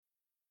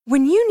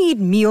When you need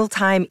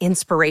mealtime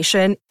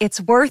inspiration,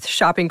 it's worth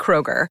shopping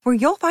Kroger, where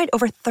you'll find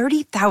over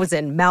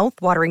 30,000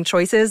 mouth-watering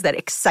choices that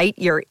excite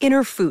your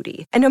inner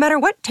foodie. And no matter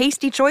what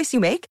tasty choice you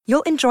make,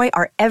 you'll enjoy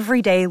our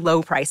everyday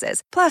low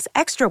prices, plus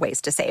extra ways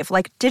to save,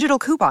 like digital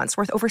coupons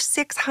worth over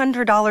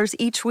 $600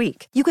 each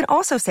week. You can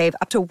also save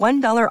up to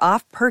 $1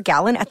 off per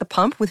gallon at the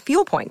pump with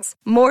fuel points.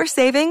 More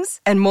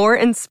savings and more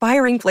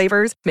inspiring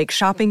flavors make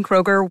shopping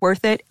Kroger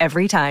worth it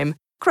every time.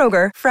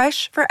 Kroger,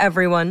 fresh for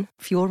everyone.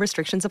 Fuel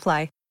restrictions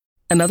apply.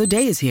 Another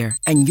day is here,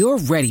 and you're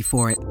ready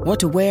for it. What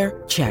to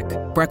wear? Check.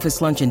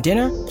 Breakfast, lunch, and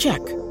dinner? Check.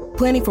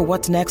 Planning for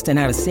what's next and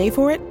how to save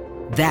for it?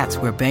 That's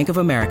where Bank of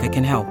America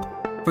can help.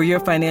 For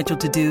your financial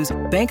to-dos,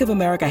 Bank of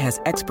America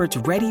has experts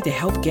ready to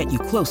help get you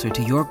closer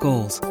to your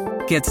goals.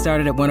 Get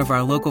started at one of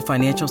our local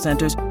financial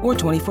centers or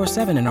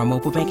 24/7 in our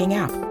mobile banking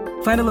app.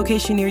 Find a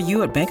location near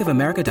you at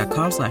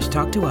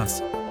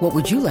bankofamerica.com/talktous. What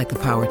would you like the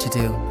power to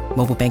do?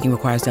 Mobile banking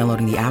requires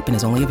downloading the app and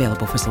is only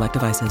available for select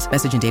devices.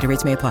 Message and data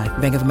rates may apply.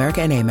 Bank of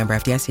America N.A., member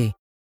FDIC.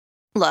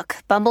 Look,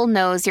 Bumble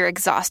knows you're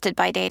exhausted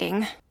by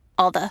dating.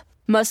 All the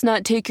must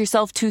not take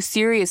yourself too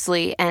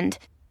seriously and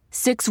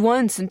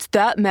 6'1" since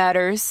that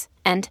matters.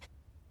 And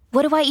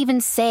what do I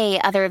even say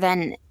other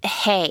than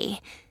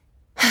hey?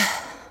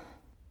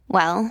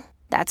 Well,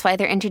 that's why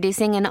they're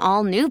introducing an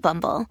all-new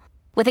Bumble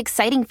with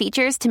exciting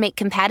features to make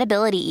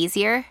compatibility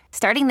easier,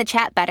 starting the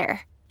chat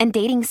better, and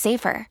dating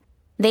safer.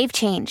 They've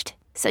changed,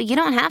 so you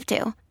don't have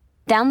to.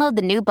 Download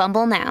the new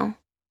Bumble now.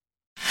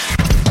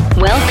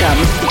 Welcome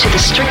to the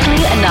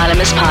Strictly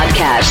Anonymous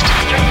Podcast.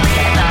 Strictly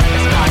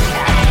Anonymous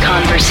Podcast.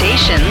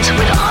 Conversations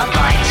with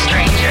online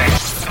strangers.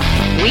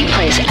 We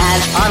place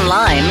ads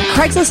online.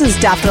 Craigslist is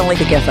definitely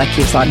the gift that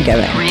keeps on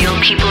giving. Real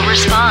people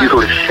respond. You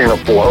go to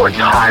Singapore or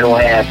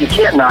Thailand, you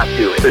can't not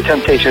do it. The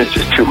temptation is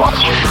just too much.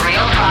 With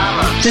real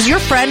problems. Does your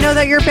friend know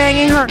that you're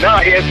banging her? No,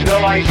 he has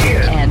no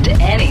idea. And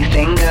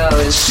anything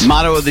goes.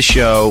 Motto of the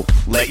show,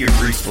 let your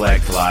Greek flag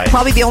fly.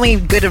 Probably the only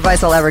good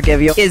advice I'll ever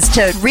give you is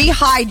to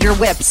re-hide your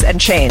whips and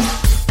chains.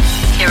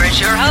 Here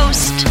is your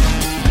host,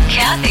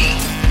 Kathy.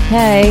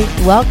 Hey,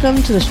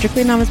 welcome to the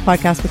Strictly Anonymous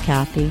Podcast with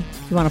Kathy.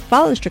 If you want to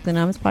follow the Strictly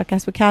Anonymous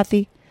Podcast with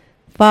Kathy,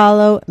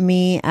 follow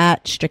me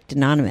at Strict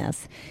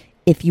Anonymous.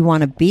 If you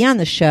want to be on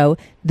the show,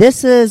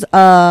 this is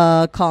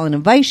a call and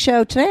advice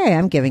show. Today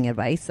I'm giving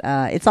advice.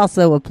 It's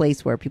also a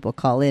place where people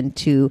call in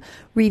to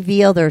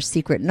reveal their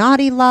secret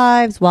naughty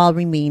lives while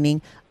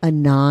remaining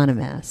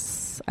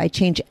anonymous. I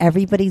change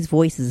everybody's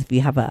voices. If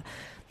you have a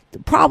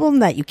problem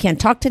that you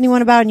can't talk to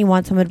anyone about and you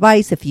want some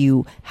advice, if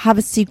you have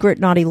a secret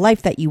naughty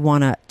life that you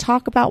want to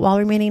talk about while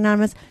remaining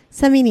anonymous,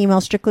 send me an email,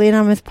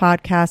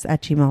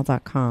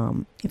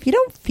 strictlyanonymouspodcast@gmail.com. If you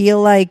don't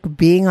feel like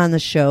being on the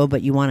show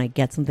but you want to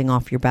get something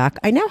off your back,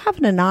 I now have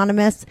an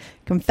anonymous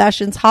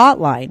confessions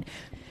hotline.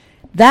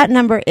 That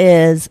number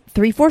is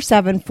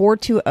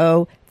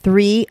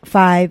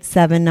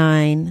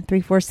 347-420-3579.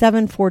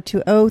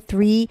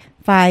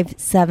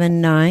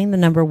 347-420-3579. The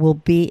number will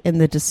be in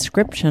the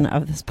description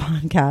of this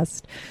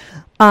podcast.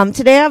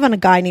 Today I have a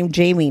guy named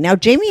Jamie. Now,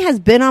 Jamie has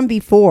been on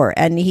before,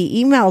 and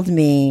he emailed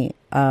me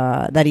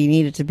that he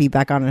needed to be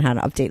back on and had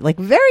an update, like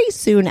very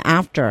soon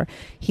after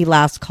he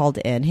last called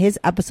in. His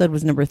episode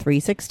was number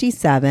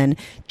 367.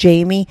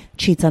 Jamie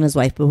cheats on his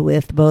wife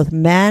with both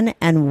men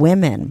and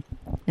women.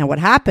 Now, what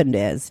happened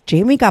is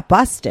Jamie got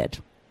busted.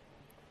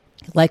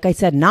 Like I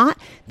said, not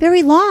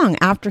very long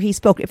after he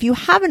spoke. If you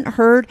haven't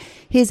heard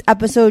his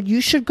episode, you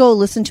should go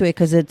listen to it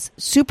because it's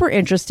super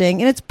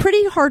interesting and it's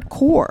pretty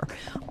hardcore.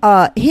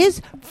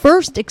 His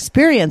first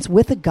experience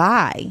with a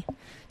guy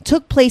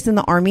took place in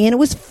the army and it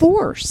was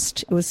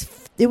forced.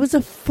 It was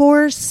a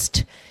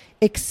forced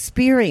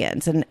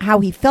experience, and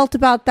how he felt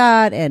about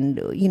that, and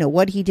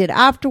what he did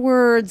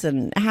afterwards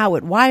and how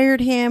it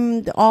wired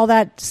him, all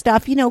that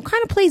stuff,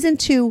 kind of plays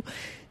into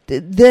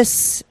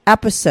this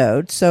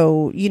episode.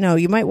 So,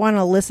 you might want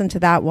to listen to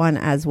that one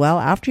as well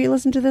after you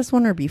listen to this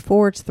one or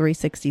before. It's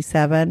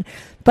 367.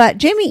 But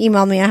Jamie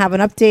emailed me. I have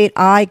an update.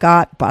 I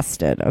got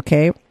busted.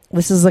 Okay.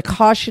 This is a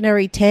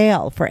cautionary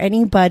tale for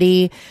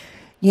anybody,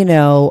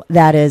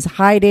 that is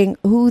hiding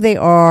who they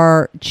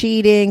are,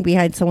 cheating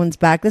behind someone's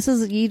back.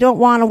 You don't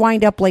want to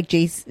wind up like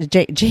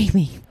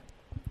Jamie.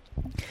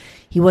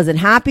 He wasn't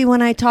happy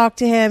when I talked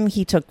to him.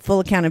 He took full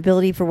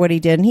accountability for what he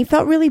did, and he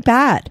felt really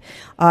bad.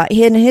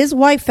 And his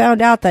wife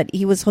found out that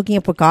he was hooking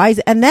up with guys.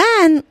 And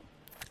then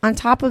on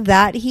top of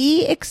that,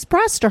 he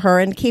expressed to her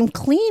and came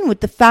clean with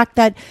the fact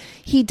that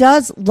he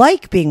does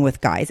like being with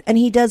guys, and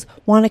he does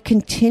want to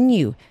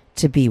continue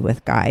to be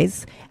with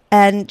guys.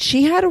 And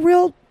she had a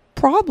real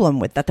problem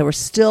with that. They were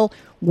still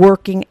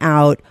working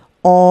out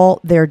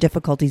all their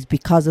difficulties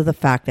because of the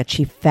fact that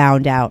she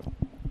found out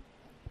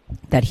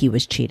that he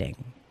was cheating.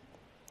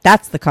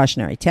 That's the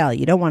cautionary tale.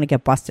 You don't want to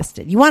get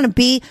busted. You want to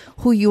be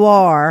who you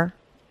are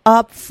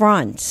up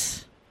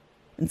front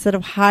instead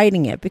of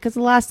hiding it, because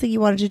the last thing you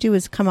wanted to do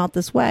is come out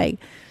this way.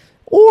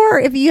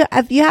 Or if you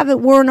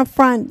haven't worn up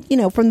front,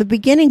 from the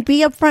beginning,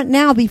 be up front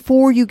now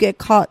before you get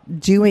caught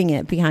doing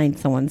it behind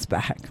someone's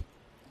back.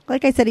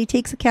 Like I said, he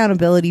takes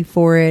accountability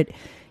for it.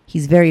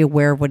 He's very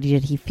aware of what he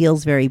did. He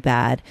feels very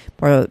bad.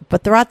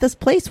 But they're at this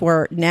place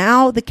where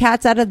now the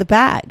cat's out of the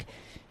bag.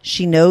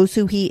 She knows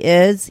who he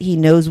is. He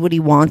knows what he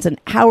wants.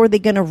 And how are they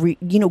going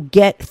to,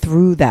 get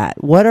through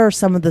that? What are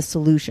some of the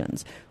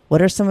solutions?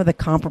 What are some of the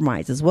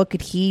compromises? What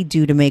could he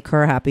do to make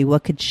her happy?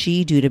 What could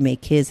she do to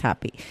make him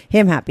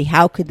happy?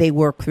 How could they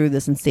work through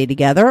this and stay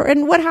together?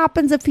 And what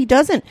happens if he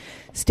doesn't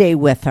stay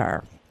with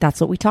her? That's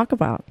what we talk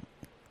about.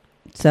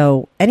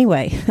 So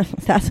anyway,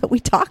 that's what we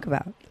talk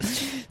about.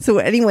 So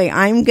anyway,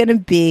 I'm going to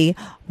be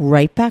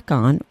right back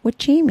on with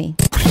Jamie.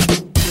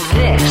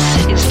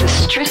 This is the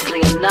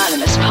Strictly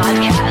Anonymous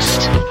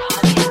podcast.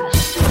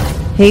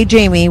 Hey,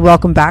 Jamie,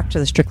 welcome back to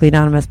the Strictly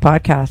Anonymous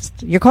podcast.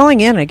 You're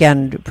calling in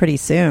again pretty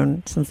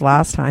soon since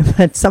last time,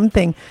 but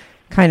something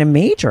kind of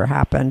major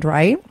happened,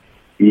 right?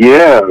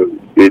 Yeah,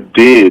 it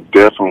did,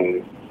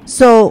 definitely.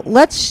 So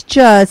let's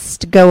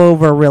just go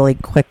over really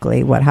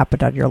quickly what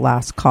happened on your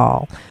last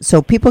call.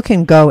 So people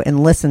can go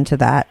and listen to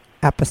that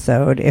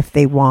episode if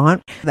they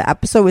want. The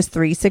episode was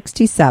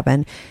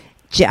 367.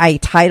 I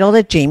titled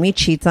it Jamie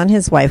Cheats on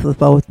His Wife with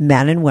Both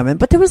Men and Women,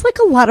 but there was like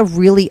a lot of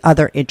really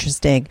other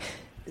interesting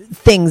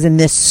things in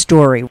this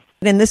story.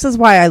 And this is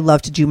why I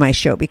love to do my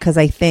show, because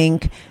I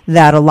think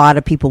that a lot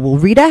of people will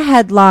read a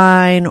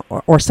headline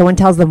or someone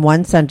tells them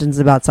one sentence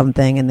about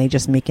something and they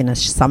just make an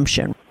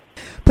assumption.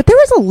 But there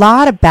was a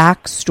lot of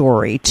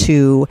backstory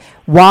to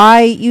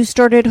why you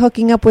started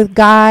hooking up with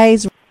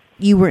guys.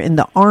 You were in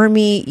the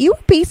Army. You were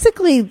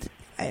basically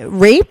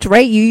raped,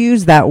 right? You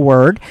used that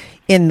word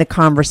in the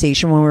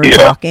conversation when we were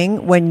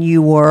talking when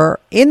you were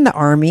in the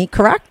Army,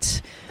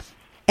 correct?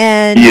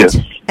 And yes.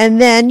 And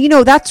then,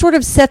 that sort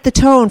of set the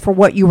tone for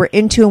what you were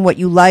into and what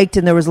you liked.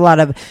 And there was a lot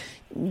of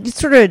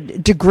sort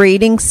of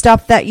degrading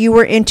stuff that you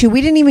were into. We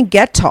didn't even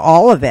get to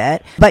all of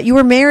it, but you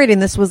were married and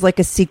this was like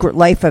a secret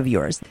life of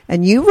yours.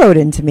 And you wrote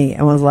into me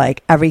and was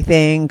like,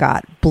 everything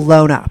got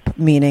blown up,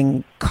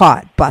 meaning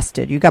caught,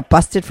 busted. You got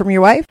busted from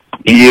your wife?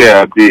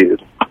 Yeah, I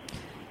did.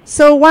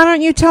 So why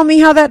don't you tell me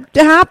how that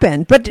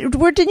happened? But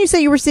where didn't you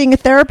say you were seeing a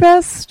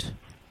therapist?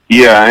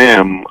 Yeah, I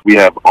am. We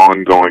have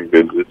ongoing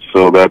visits,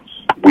 so that's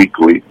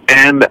weekly.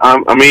 And,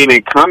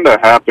 it kind of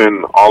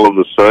happened all of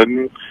a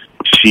sudden.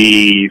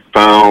 She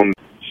found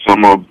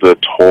some of the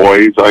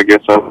toys, I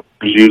guess, I was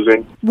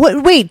using.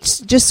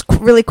 Wait, just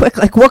really quick.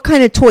 Like, what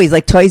kind of toys?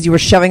 Like toys you were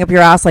shoving up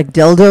your ass, like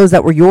dildos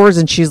that were yours,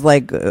 and she's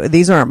like,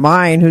 these aren't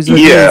mine. Whose are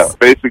these?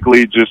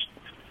 Basically just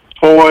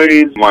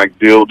toys like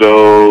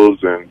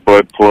dildos and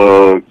butt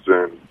plugs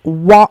and...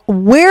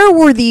 Where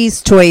were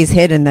these toys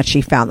hidden that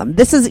she found them?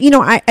 This is,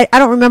 I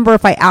don't remember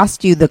if I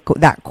asked you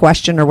that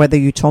question or whether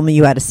you told me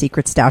you had a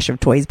secret stash of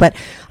toys, but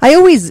I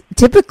always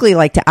typically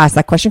like to ask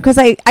that question because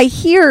I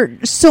hear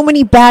so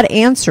many bad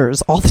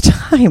answers all the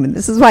time. And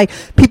this is why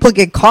people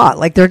get caught.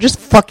 Like they're just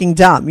fucking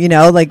dumb,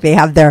 like they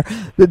have their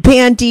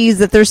panties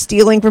that they're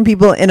stealing from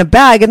people in a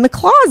bag in the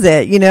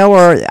closet,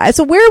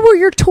 so where were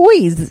your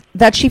toys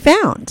that she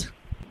found?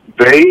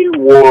 They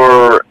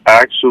were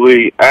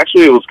actually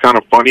it was kind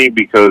of funny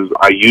because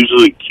I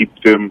usually keep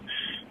them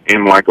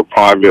in like a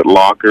private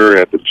locker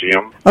at the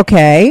gym.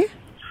 Okay.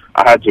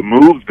 I had to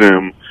move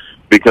them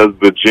because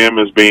the gym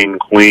is being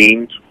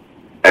cleaned,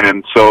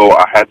 and so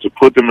I had to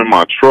put them in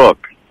my truck.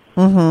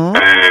 Mm-hmm.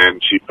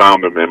 And she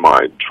found them in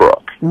my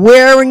truck.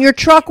 Where in your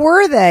truck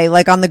were they?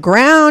 Like on the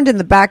ground, in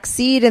the back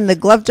seat, in the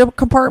glove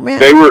compartment?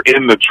 They were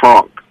in the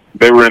trunk.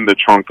 They were in the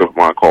trunk of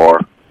my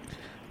car.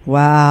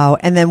 Wow.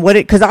 And then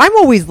because I'm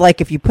always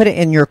like, if you put it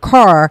in your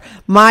car,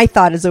 my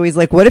thought is always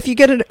like, what if you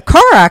get a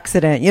car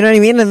accident? You know what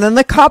I mean? And then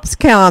the cops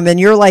come and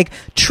you're like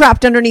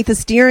trapped underneath the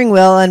steering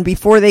wheel. And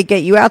before they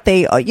get you out,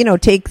 they,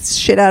 take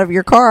shit out of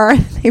your car.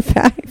 They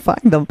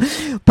find them.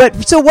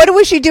 But so what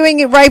was she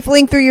doing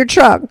rifling through your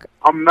truck?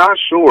 I'm not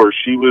sure.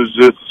 She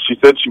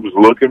said she was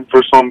looking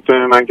for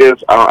something, I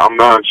guess. I'm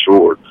not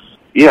sure.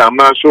 Yeah, I'm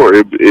not sure.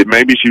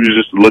 Maybe she was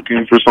just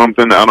looking for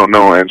something. I don't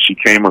know. And she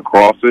came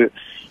across it.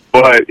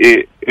 But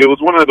it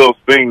was one of those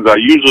things. I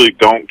usually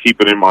don't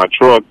keep it in my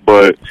truck,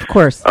 but of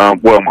course,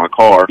 my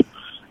car.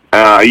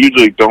 I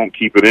usually don't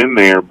keep it in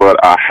there, but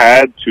I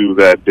had to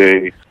that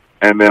day,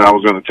 and then I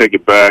was going to take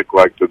it back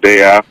like the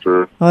day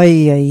after.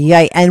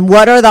 And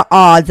what are the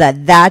odds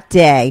that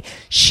day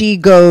she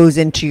goes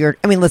into your?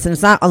 I mean, listen,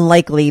 it's not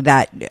unlikely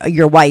that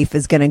your wife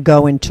is going to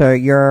go into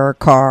your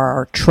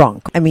car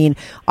trunk. I mean,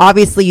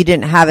 obviously you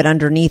didn't have it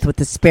underneath with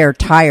the spare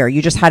tire.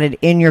 You just had it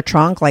in your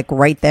trunk, like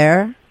right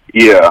there.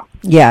 Yeah.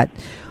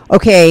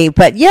 Okay.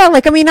 But yeah,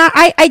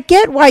 I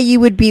get why you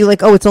would be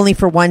like, oh, it's only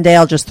for one day.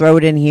 I'll just throw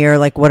it in here.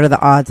 Like, what are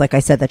the odds? Like I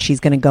said, that she's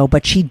going to go,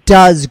 but she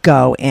does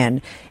go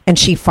in and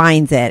she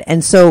finds it.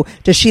 And so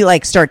does she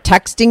start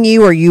texting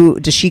you or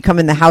does she come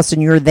in the house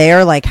and you're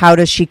there? Like, how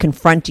does she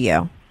confront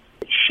you?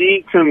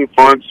 She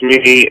confronts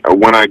me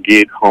when I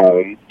get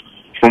home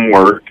from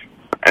work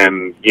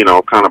and,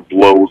 kind of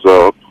blows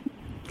up.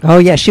 Oh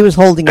yeah. She was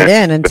holding it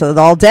in until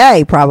all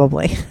day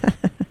probably.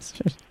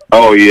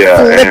 Oh, yeah.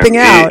 Flipping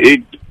out.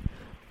 It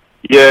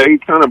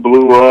kind of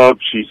blew up.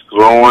 She's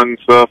throwing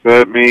stuff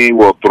at me,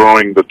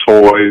 throwing the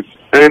toys.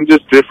 and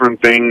just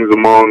different things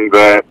along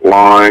that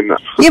line.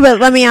 Yeah, but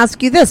let me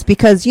ask you this,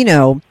 because, you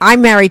know,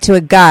 I'm married to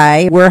a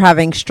guy. We're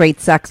having straight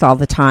sex all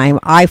the time.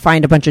 I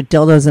find a bunch of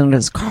dildos in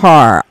his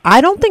car.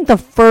 I don't think the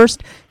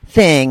first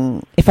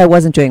thing, if I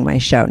wasn't doing my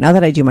show, now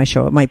that I do my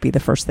show, it might be the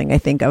first thing I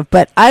think of,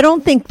 but I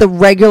don't think the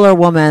regular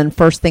woman,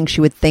 first thing she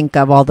would think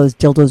of all those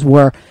dildos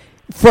were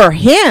for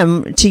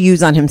him to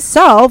use on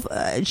himself.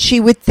 She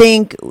would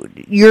think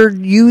you're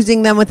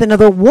using them with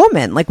another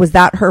woman. Like, was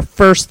that her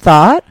first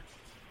thought?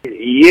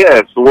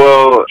 Yes,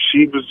 well,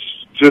 she was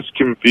just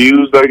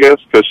confused, I guess,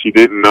 because she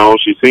didn't know.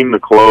 She seen the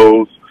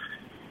clothes,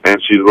 and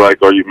she's like,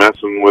 are you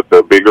messing with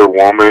a bigger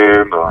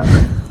woman?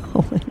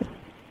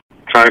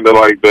 Kind of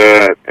like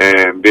that.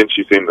 And then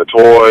she seen the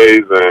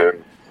toys,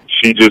 and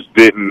she just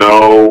didn't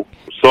know.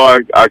 So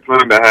I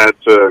kind of had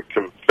to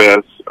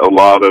confess a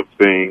lot of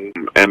things,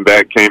 and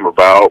that came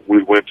about.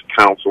 We went to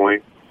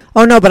counseling.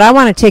 Oh, no, but I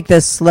want to take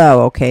this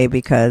slow, okay,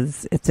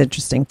 because it's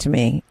interesting to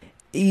me.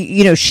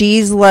 You know,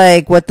 she's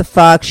like, what the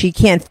fuck? She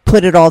can't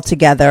put it all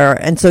together.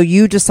 And so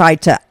you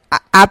decide to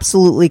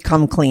absolutely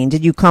come clean.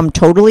 Did you come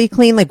totally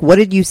clean? Like, what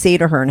did you say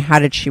to her, and how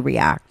did she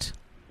react?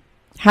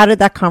 How did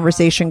that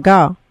conversation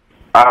go?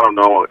 I don't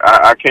know.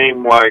 I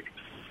came like,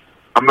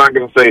 I'm not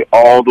going to say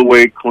all the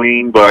way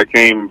clean, but I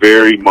came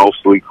very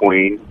mostly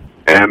clean.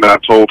 And I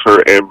told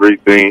her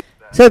everything.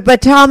 So,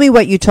 but tell me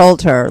what you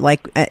told her,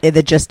 like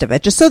the gist of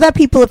it, just so that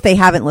people, if they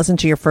haven't listened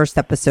to your first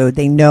episode,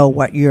 they know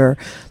what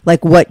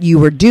what you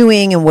were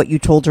doing and what you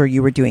told her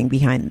you were doing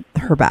behind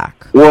her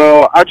back.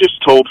 Well, I just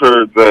told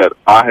her that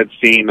I had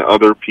seen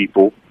other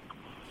people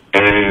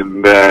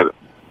and that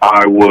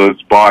I was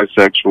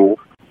bisexual.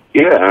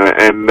 Yeah,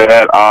 and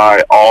that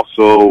I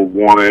also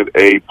wanted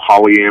a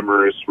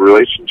polyamorous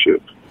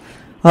relationship.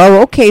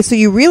 Oh, okay. So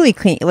you really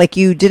like,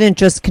 you didn't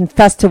just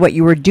confess to what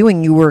you were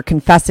doing. You were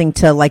confessing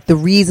to like the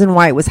reason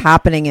why it was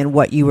happening and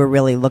what you were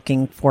really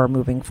looking for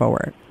moving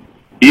forward.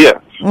 Yes.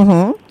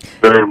 Mm-hmm.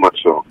 Very much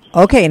so.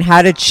 Okay. And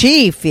how did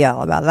she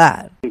feel about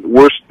that?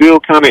 We're still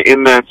kind of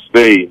in that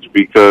stage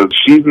because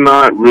she's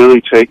not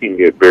really taking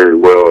it very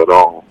well at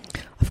all.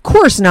 Of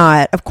course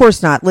not. Of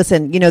course not.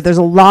 Listen, you know, there's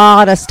a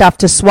lot of stuff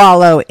to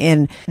swallow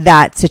in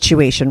that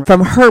situation.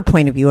 From her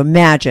point of view,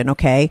 imagine,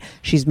 okay,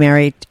 she's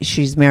married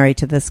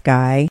to this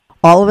guy.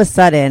 All of a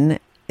sudden,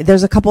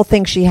 there's a couple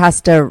things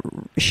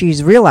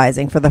she's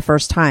realizing for the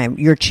first time.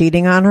 You're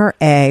cheating on her,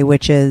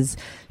 which is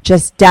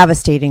just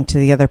devastating to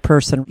the other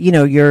person. You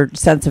know, your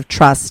sense of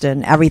trust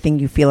and everything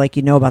you feel like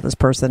you know about this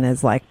person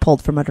is like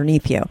pulled from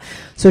underneath you.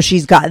 So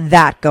she's got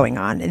that going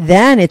on.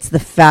 Then it's the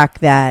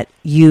fact that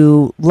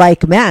you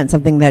like men,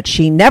 something that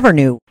she never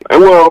knew.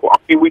 Well, I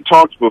mean, we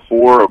talked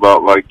before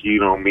about like, you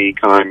know, me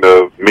kind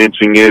of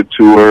mentioning it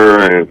to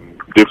her and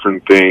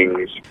different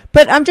things.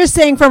 But I'm just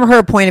saying from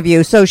her point of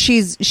view. So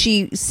she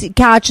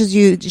catches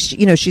you,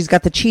 you know, she's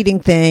got the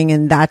cheating thing,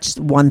 and that's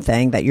one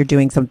thing, that you're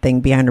doing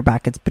something behind her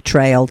back. It's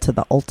betrayal to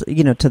the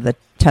to the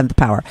 10th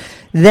power.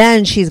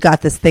 Then she's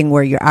got this thing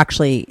where you're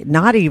actually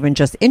not even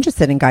just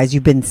interested in guys.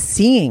 You've been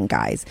seeing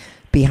guys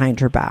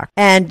behind her back.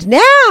 And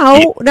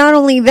now, not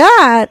only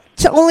that,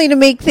 to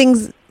make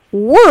things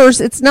worse,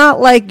 it's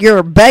not like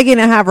you're begging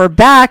to have her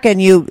back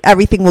and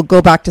everything will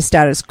go back to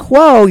status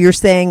quo. You're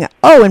saying,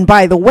 oh, and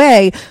by the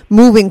way,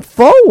 moving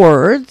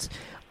forwards,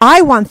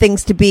 I want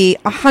things to be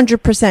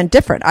 100%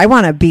 different. I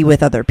want to be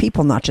with other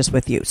people, not just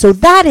with you. So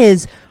that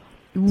is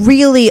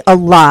really a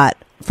lot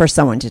for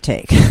someone to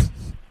take.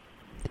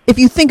 If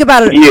you think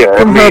about it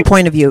from her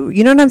point of view,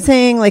 you know what I'm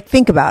saying? Like,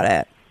 think about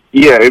it.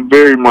 Yeah, it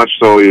very much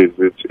so is.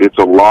 It's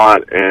a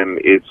lot, and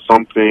it's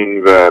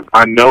something that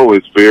I know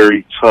is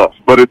very tough.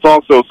 But it's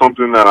also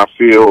something that I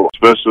feel,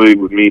 especially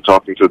with me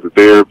talking to the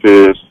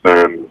therapist,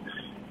 and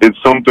it's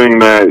something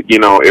that, you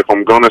know, if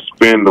I'm going to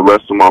spend the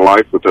rest of my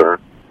life with her,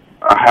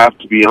 I have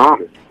to be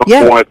honest,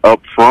 somewhat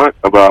upfront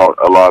about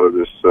a lot of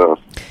this stuff.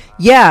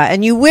 Yeah,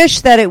 and you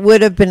wish that it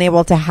would have been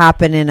able to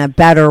happen in a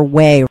better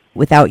way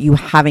without you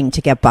having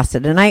to get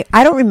busted. And I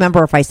don't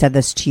remember if I said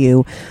this to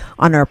you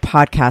on our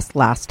podcast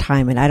last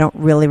time, and I don't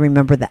really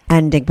remember the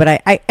ending, but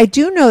I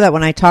do know that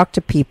when I talk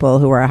to people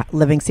who are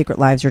living secret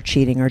lives or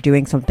cheating or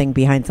doing something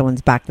behind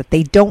someone's back that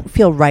they don't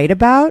feel right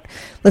about,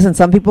 listen,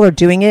 some people are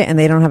doing it and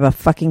they don't have a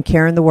fucking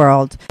care in the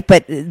world,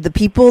 but the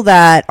people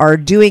that are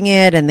doing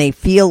it and they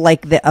feel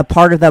like a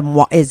part of them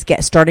is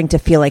starting to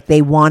feel like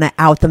they want to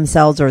out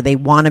themselves or they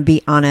want to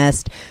be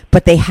honest,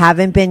 but they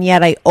haven't been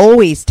yet, I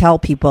always tell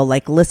people,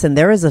 like, listen,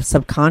 there is a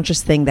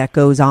subconscious thing that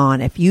goes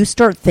on. If you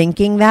start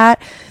thinking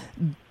that,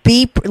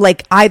 be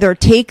like, either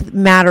take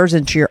matters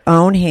into your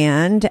own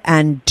hand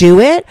and do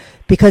it,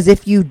 because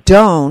if you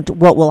don't,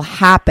 what will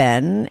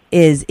happen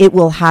is it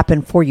will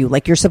happen for you.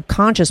 Like, your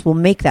subconscious will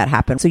make that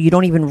happen. So you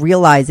don't even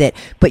realize it,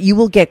 but you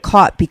will get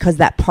caught because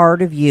that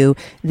part of you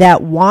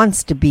that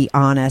wants to be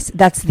honest,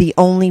 that's the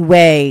only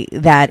way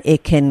that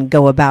it can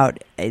go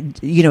about,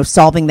 you know,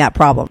 solving that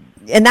problem.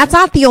 And that's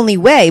not the only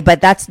way,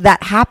 but that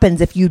happens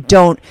if you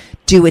don't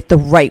do it the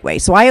right way.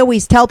 So I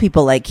always tell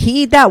people, like,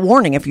 heed that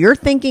warning. If you're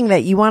thinking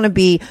that you want to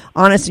be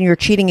honest and you're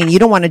cheating and you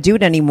don't want to do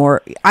it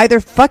anymore, either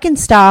fucking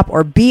stop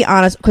or be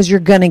honest, because you're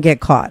going to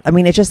get caught. I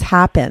mean, it just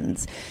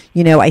happens.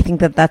 You know, I think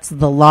that that's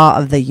the law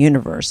of the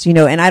universe, you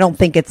know, and I don't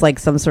think it's like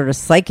some sort of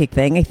psychic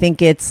thing. I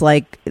think it's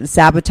like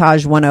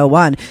sabotage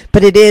 101,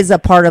 but it is a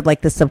part of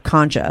like the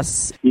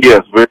subconscious.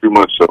 Yes, very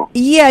much so.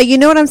 Yeah, you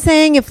know what I'm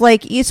saying? If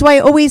like, so I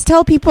always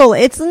tell people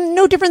it's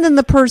no different than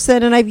the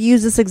person, and I've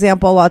used this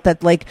example a lot,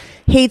 that like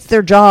hates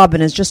their job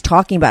and is just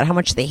talking about how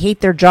much they hate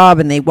their job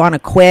and they want to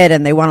quit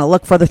and they want to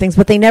look for other things,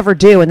 but they never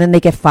do, and then they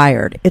get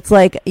fired. It's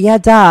like, yeah,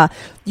 duh.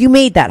 You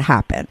made that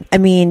happen. I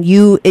mean,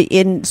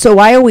 so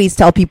I always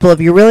tell people, if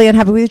you're really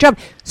unhappy with your job,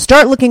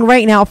 start looking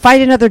right now,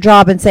 find another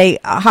job and say,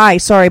 hi,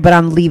 sorry, but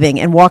I'm leaving,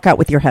 and walk out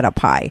with your head up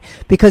high,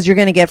 because you're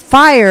going to get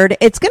fired.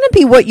 It's going to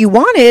be what you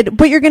wanted,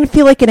 but you're going to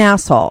feel like an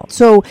asshole.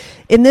 So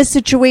in this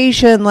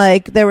situation,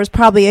 like, there was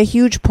probably a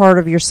huge part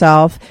of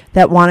yourself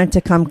that wanted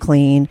to come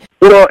clean.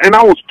 Well, and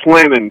I was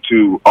planning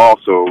to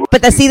also.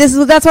 But that's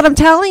what I'm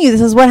telling you.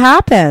 This is what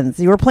happens.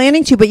 You were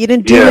planning to, but you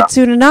didn't do it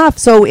soon enough.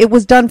 So it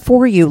was done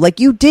for you. Like,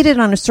 you did it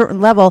on a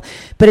certain level,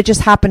 but it just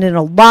happened in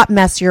a lot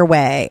messier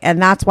way.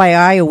 And that's why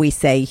I always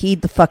say,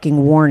 heed the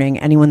fucking warning,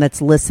 anyone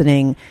that's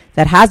listening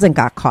that hasn't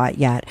got caught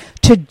yet,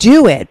 to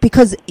do it,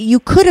 because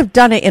you could have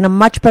done it in a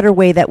much better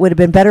way that would have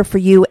been better for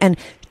you and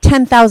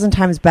 10,000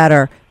 times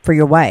better for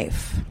your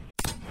wife.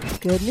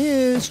 Good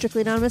news.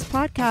 Strictly Anonymous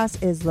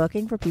Podcast is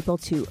looking for people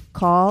to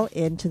call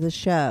into the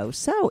show.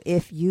 So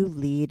if you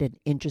lead an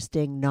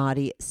interesting,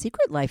 naughty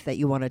secret life that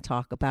you want to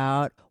talk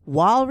about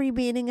while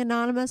remaining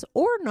anonymous,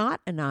 or not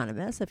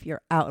anonymous, if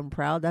you're out and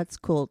proud, that's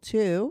cool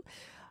too.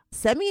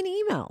 Send me an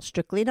email,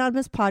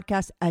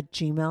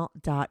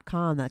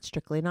 strictlyanonymouspodcast@gmail.com. That's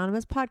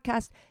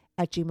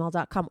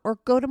strictlyanonymouspodcast@gmail.com. Or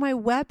go to my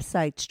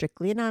website,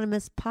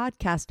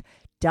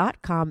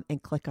 strictlyanonymouspodcast.com,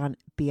 and click on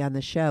Be on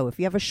the Show. If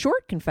you have a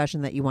short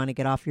confession that you want to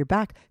get off your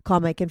back, call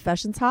my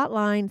confessions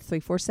hotline,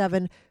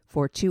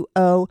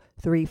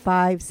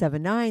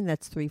 347-420-3579.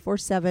 That's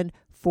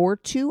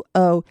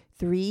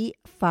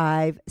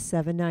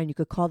 347-420-3579. You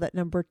could call that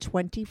number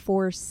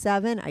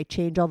 24/7. I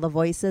change all the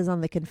voices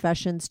on the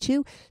confessions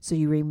too, so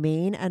you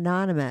remain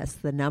anonymous.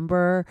 The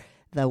number,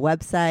 the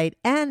website,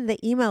 and the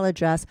email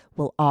address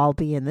will all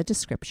be in the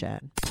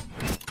description.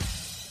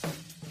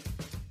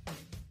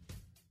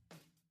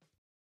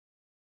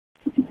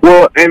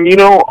 Well, and you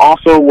know,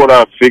 also what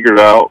I figured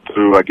out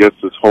through, I guess,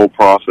 this whole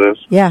process,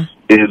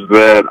 is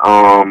that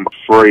I'm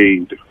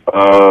afraid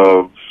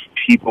of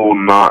people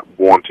not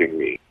wanting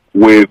me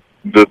with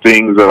the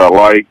things that I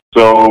like.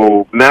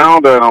 So now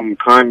that I'm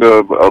kind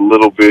of a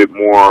little bit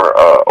more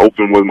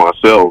open with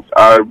myself,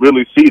 I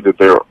really see that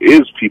there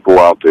is people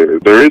out there.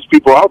 There is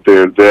people out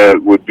there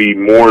that would be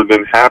more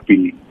than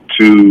happy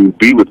to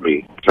be with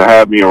me, to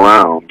have me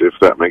around, if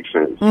that makes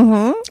sense.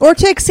 Mm-hmm. Or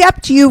to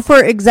accept you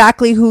for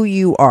exactly who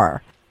you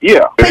are.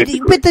 Yeah.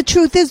 But the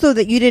truth is, though,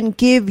 that you didn't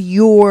give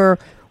your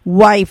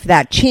wife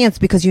that chance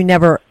because you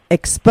never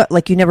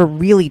you never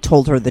really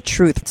told her the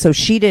truth. So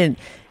she didn't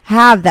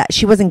have that.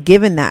 She wasn't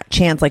given that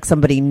chance like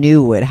somebody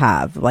new would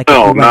have. Like,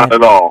 no, not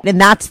at all. And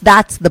that's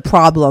the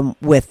problem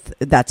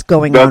that's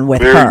going on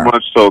with her. That's very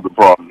much so the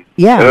problem.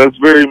 Yeah. That's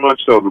very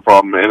much so the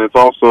problem. And it's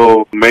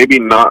also maybe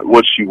not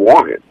what she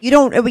wanted. You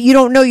don't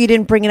know. You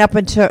didn't bring it up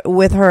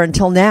with her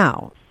until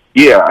now.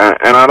 Yeah,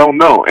 and I don't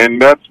know,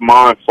 and that's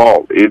my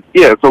fault.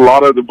 It's a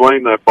lot of the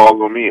blame that falls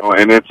on me,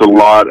 and it's a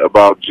lot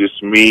about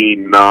just me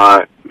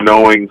not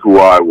knowing who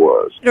I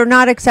was. You're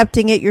not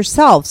accepting it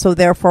yourself, so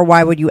therefore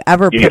why would you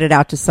ever put it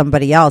out to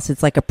somebody else?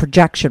 It's like a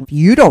projection. If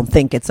you don't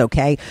think it's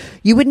okay,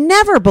 you would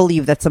never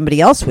believe that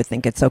somebody else would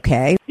think it's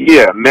okay.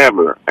 Yeah,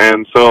 never.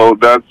 And so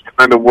that's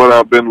kind of what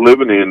I've been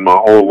living in my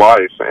whole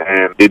life,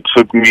 and it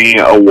took me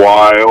a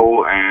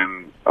while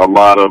and a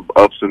lot of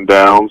ups and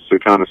downs to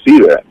kind of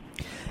see that.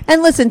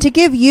 And listen, to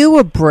give you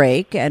a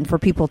break and for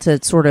people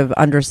to sort of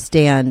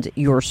understand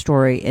your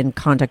story in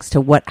context to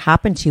what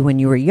happened to you when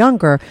you were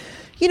younger,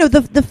 you know,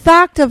 the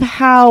fact of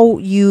how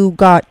you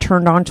got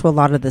turned on to a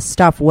lot of this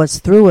stuff was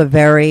through a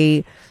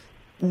very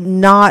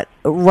not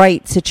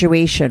right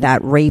situation,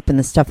 that rape and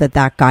the stuff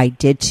that guy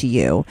did to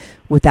you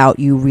without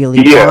you really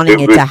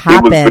wanting it to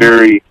happen. It was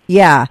very...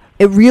 Yeah,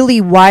 it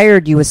really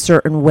wired you a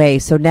certain way.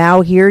 So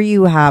now here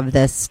you have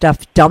this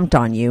stuff dumped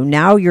on you.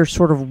 Now you're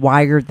sort of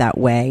wired that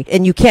way,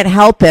 and you can't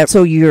help it.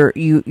 So you're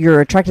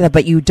attracted to that,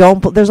 but you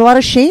don't. There's a lot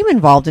of shame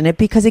involved in it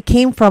because it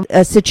came from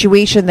a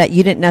situation that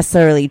you didn't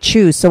necessarily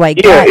choose. So I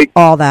get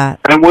all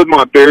that. And with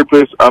my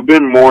therapist, I've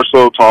been more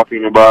so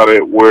talking about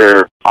it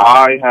where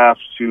I have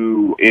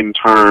to, in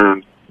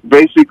turn,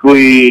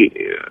 basically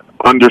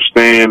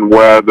understand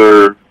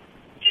whether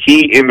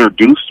he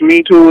introduced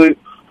me to it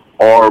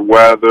or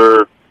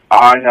whether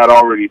I had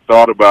already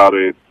thought about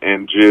it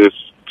and just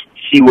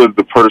he was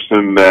the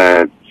person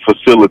that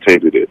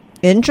facilitated it.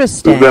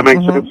 Interesting. Does that make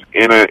sense?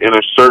 In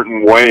a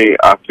certain way,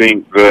 I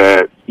think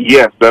that,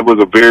 yes, that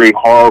was a very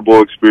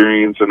horrible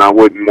experience and I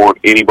wouldn't want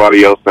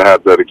anybody else to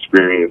have that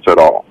experience at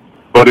all.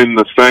 But in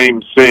the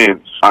same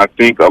sense, I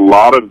think a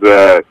lot of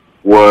that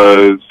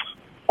was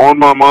on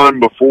my mind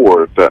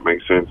before, if that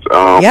makes sense.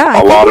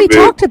 I think we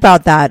talked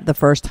about that the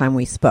first time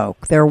we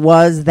spoke. There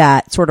was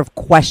that sort of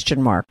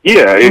question mark.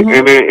 Yeah,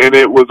 and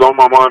it was on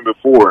my mind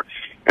before.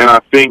 And I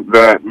think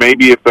that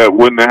maybe if that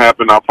wouldn't have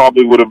happened, I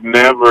probably would have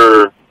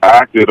never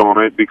acted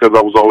on it because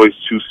I was always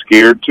too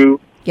scared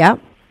to. Yeah.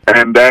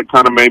 And that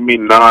kind of made me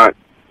not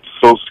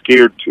so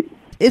scared to.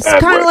 It's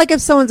kind of like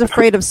if someone's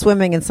afraid of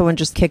swimming and someone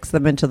just kicks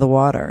them into the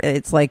water.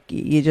 It's like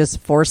you just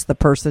force the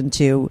person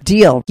to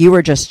deal. You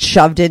were just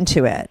shoved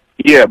into it.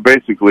 Yeah,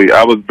 basically.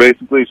 I was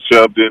basically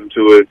shoved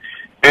into it.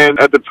 And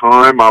at the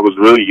time, I was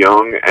really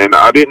young, and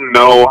I didn't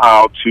know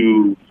how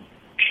to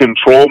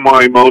control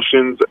my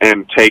emotions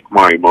and take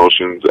my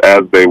emotions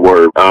as they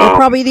were. You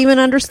probably didn't even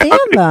understand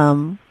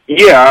them.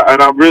 Yeah,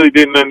 and I really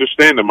didn't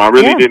understand them. I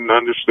really didn't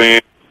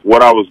understand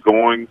what I was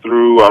going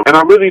through, and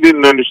I really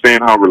didn't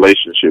understand how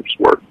relationships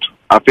worked.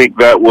 I think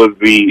that was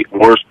the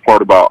worst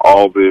part about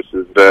all this,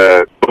 is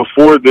that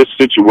before this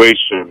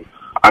situation,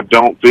 I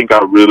don't think I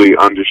really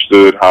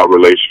understood how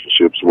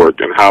relationships work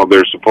and how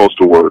they're supposed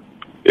to work,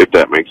 if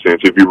that makes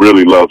sense, if you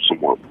really love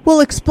someone. Well,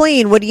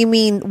 explain. What do you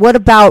mean? What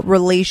about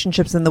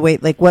relationships in the way,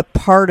 like what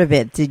part of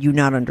it did you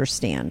not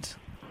understand?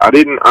 I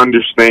didn't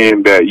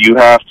understand that you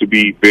have to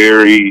be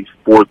very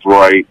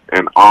forthright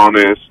and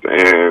honest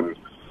and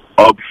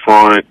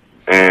upfront.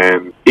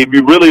 And if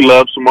you really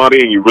love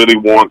somebody and you really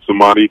want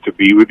somebody to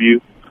be with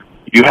you,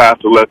 you have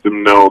to let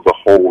them know the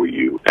whole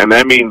you. And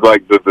that means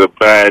like the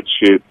bad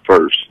shit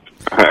first.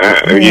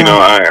 You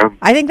know,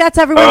 I think that's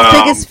everyone's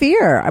biggest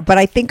fear. But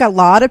I think a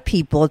lot of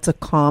people, it's a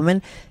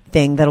common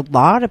thing that a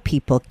lot of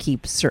people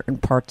keep certain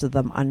parts of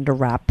them under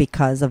wrap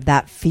because of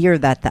that fear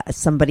that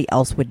somebody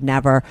else would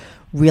never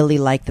really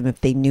like them if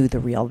they knew the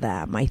real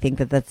them. I think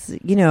that's,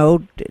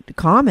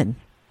 common.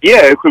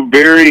 Yeah,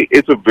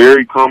 it's a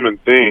very common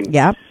thing.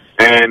 Yeah.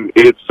 And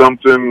it's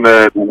something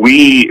that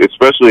we,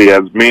 especially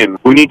as men,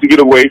 we need to get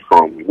away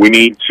from. We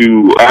need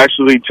to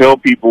actually tell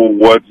people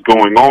what's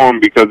going on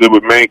because it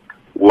would make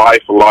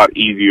life a lot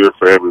easier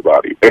for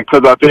everybody.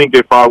 Because I think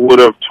if I would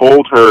have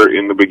told her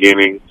in the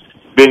beginning,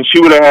 then she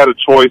would have had a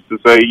choice to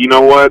say, you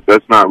know what,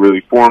 that's not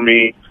really for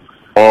me,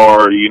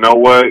 or you know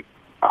what,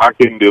 I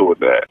can deal with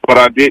that. But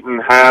I didn't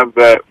have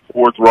that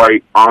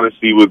forthright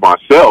honesty with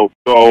myself,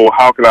 so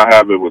how could I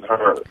have it with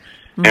her?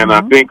 Mm-hmm. And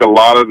I think a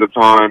lot of the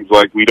times,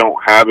 like, we don't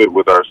have it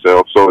with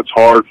ourselves, so it's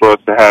hard for us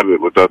to have it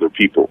with other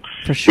people.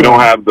 For sure. We don't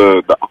have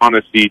the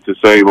honesty to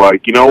say,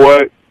 like, you know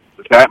what,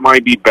 that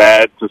might be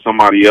bad to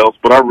somebody else,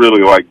 but I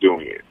really like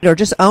doing it. Or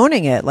just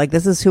owning it, like,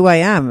 this is who I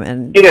am.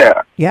 And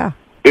yeah.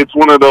 It's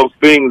one of those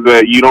things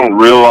that you don't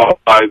realize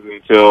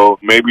until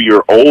maybe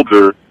you're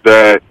older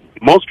that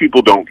most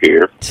people don't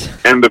care.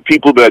 And the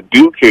people that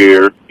do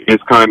care is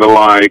kind of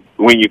like,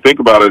 when you think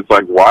about it, it's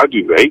like, why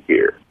do they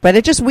care? But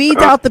it just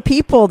weeds out the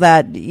people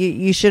that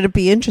you shouldn't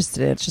be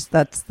interested in. It's just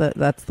that's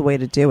the way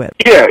to do it.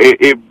 Yeah,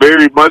 it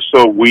very much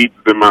so weeds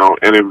them out,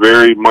 and it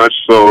very much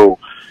so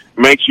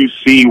makes you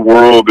see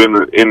world in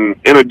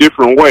a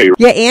different way.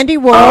 Yeah, Andy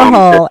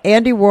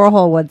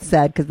Warhol once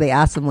said, because they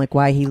asked him like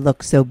why he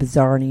looked so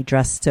bizarre and he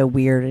dressed so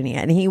weird,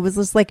 and he was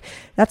just like,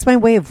 that's my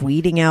way of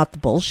weeding out the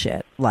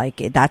bullshit. Like,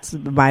 that's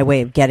my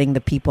way of getting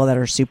the people that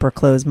are super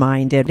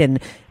closed-minded and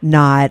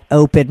not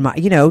open,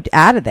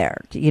 out of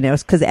there.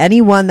 Because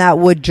anyone that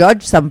would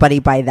judge somebody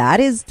by that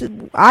is,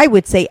 I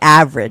would say,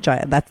 average.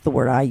 That's the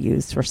word I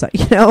use for some,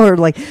 or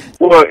like.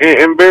 Well,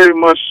 and very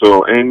much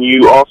so. And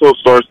you also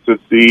start to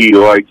see,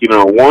 like,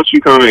 once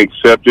you kind of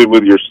accept it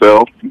with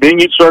yourself, then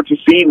you start to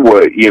see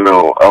what,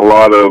 a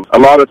lot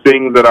of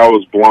things that I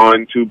was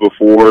blind to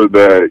before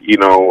that,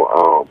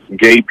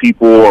 gay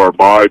people or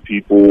bi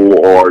people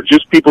or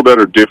just people that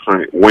are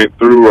different went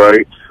through,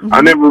 right? Mm-hmm.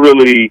 I never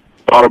really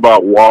thought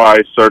about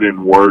why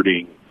certain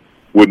wording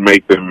would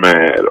make them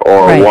mad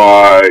or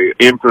why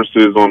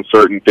emphasis on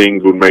certain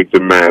things would make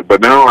them mad.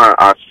 But now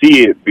I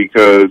see it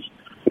because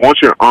once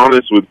you're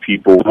honest with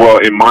people, well,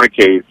 in my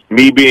case,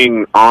 me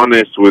being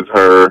honest with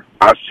her,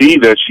 I see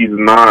that she's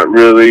not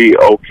really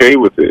okay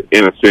with it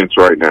in a sense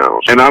right now.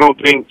 And I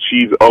don't think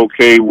she's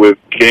okay with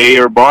gay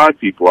or bi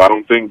people. I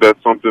don't think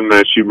that's something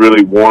that she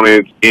really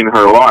wanted in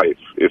her life,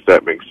 if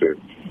that makes sense.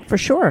 For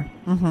sure.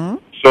 Mm-hmm.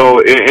 So,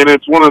 and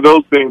it's one of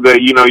those things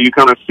that, you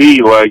kind of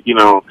see, like,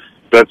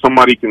 that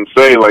somebody can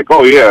say, like,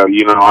 oh, yeah,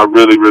 I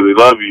really, really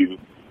love you.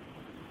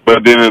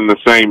 But then in the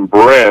same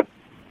breath,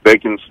 they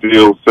can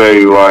still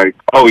say, like,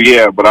 oh,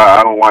 yeah, but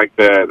I don't like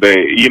that.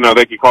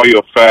 They can call you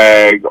a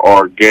fag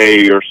or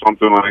gay or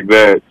something like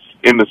that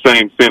in the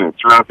same sentence.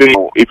 And I think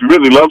if you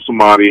really love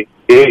somebody,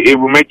 it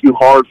will make you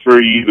hard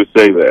for you to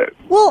say that.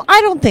 Well,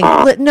 I don't think,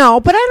 no,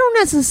 but I don't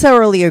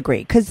necessarily agree.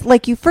 Because,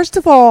 first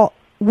of all,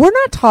 we're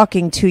not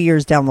talking 2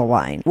 years down the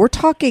line. We're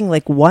talking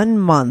like 1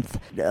 month,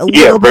 a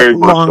little bit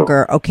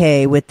longer,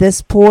 okay, with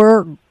this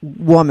poor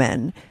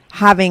woman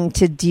having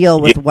to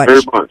deal with what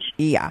very much.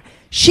 Yeah.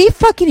 She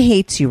fucking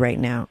hates you right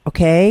now,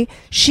 okay?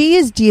 She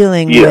is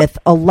dealing with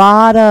a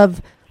lot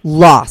of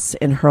loss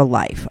in her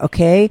life,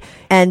 okay?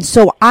 And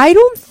so I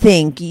don't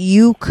think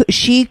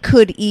she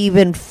could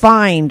even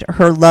find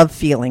her love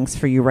feelings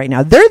for you right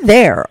now. They're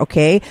there,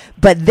 okay?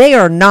 But they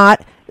are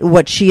not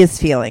what she is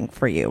feeling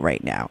for you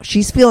right now.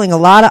 She's feeling a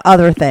lot of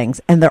other things,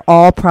 and they're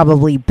all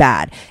probably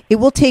bad. It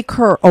will take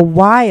her a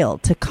while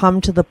to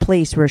come to the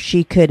place where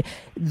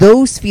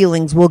those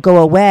feelings will go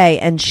away,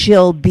 and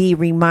she'll be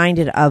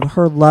reminded of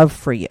her love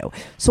for you.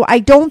 So I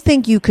don't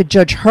think you could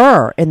judge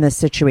her in this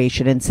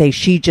situation and say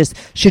she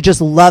should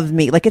just love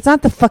me. Like, it's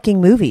not the fucking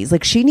movies.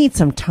 Like, she needs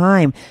some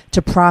time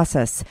to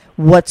process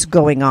what's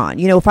going on.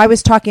 You know, if I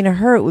was talking to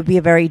her, it would be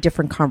a very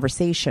different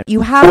conversation.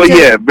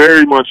 Yeah,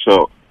 very much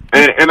so.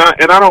 And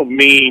I don't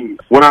mean,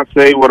 when I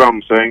say what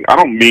I'm saying, I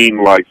don't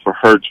mean like for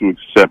her to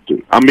accept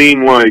it. I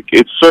mean like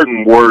it's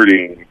certain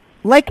wording.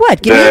 Like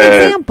what? Give me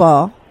an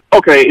example.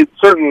 Okay, it's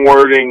certain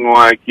wording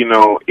like, you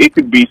know, it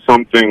could be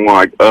something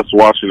like us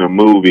watching a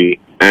movie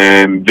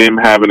and them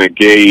having a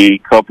gay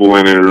couple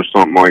in it or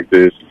something like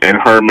this, and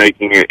her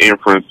making an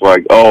inference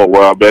like, oh,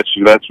 well, I bet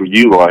you that's what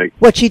you like.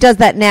 What, she does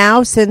that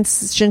now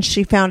since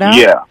she found out?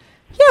 Yeah.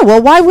 Yeah,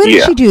 well, why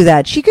wouldn't she do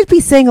that? She could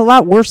be saying a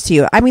lot worse to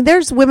you. I mean,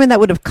 there's women that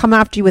would have come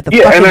after you with a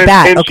fucking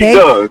bat, and okay? She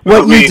does.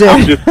 What you do.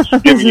 I'm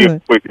just giving you a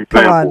quick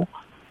example. Come on.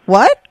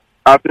 What?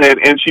 I said,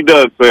 and she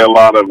does say a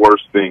lot of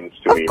worse things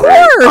to me. Of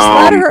course,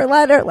 right?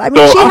 let her. I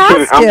mean, so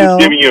I'm just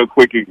giving you a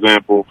quick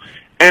example,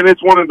 and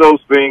it's one of those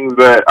things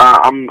that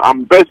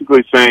I'm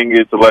basically saying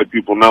is to let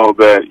people know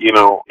that, you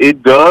know,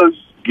 it does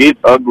get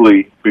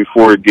ugly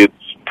before it gets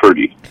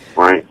pretty,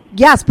 right?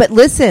 Yes, but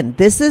listen,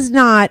 this is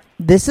not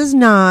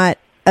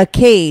a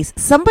case.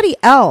 Somebody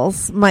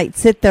else might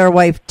sit their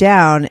wife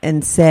down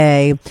and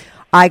say,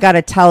 I got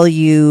to tell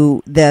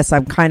you this,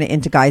 I'm kind of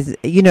into guys,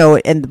 you know,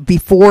 and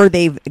before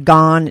they've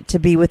gone to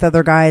be with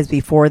other guys,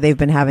 before they've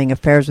been having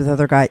affairs with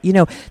other guys, you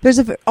know, there's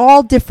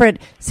all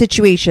different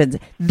situations.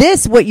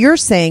 What you're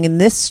saying in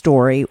this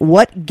story,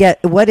 what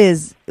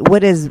is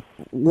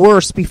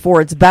worse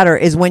before it's better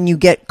is when you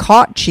get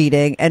caught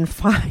cheating and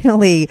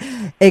finally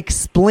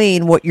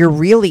explain what you're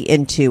really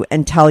into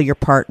and tell your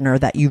partner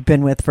that you've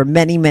been with for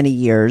many, many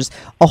years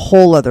a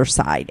whole other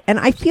side. And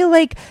I feel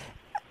like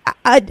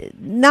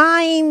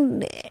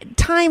 9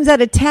 times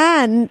out of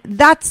 10,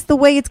 that's the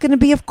way it's going to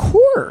be, of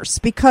course,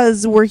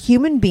 because we're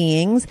human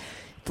beings.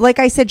 Like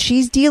I said,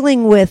 she's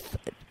dealing with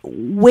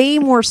way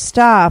more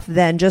stuff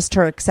than just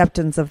her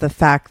acceptance of the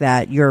fact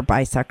that you're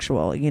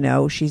bisexual. You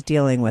know, she's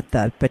dealing with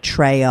the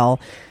betrayal.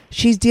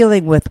 She's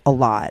dealing with a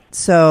lot.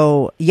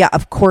 So, yeah,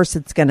 of course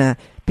it's going to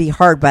be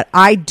hard, but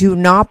I do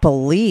not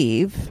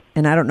believe,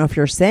 and I don't know if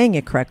you're saying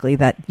it correctly,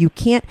 that you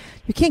can't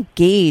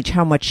gauge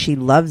how much she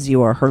loves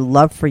you or her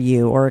love for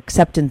you or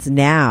acceptance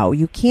now.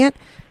 You can't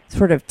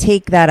sort of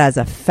take that as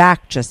a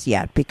fact just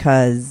yet,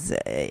 because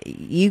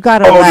you got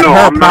to let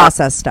her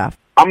process stuff.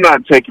 I'm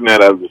not taking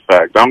that as a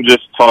fact. I'm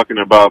just talking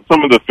about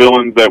some of the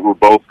feelings that we're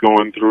both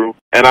going through.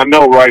 And I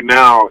know right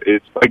now,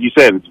 it's like you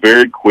said, it's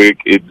very quick.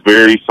 It's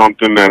very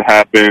something that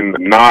happened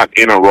not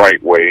in a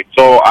right way.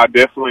 So I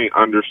definitely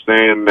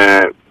understand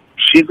that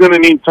she's going to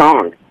need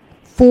time.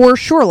 For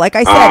sure. Like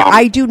I said,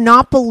 I do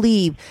not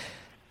believe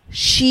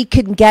she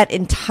can get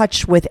in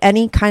touch with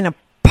any kind of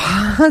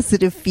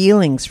positive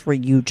feelings for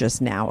you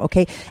just now,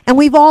 okay? And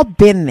we've all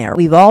been there.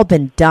 We've all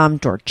been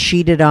dumped or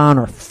cheated on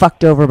or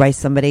fucked over by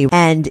somebody.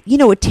 And, you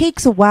know, it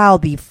takes a while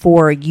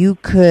before you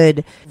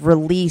could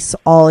release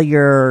all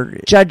your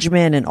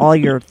judgment and all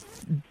your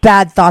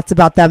bad thoughts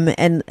about them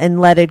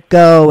and let it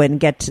go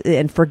and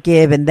and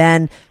forgive, and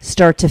then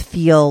start to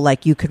feel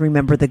like you can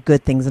remember the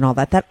good things and all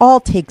that. That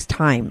all takes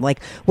time.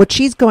 Like what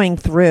she's going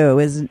through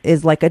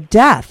is like a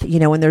death, you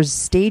know, and there's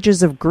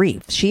stages of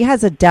grief. She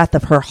has a death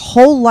of her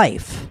whole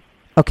life,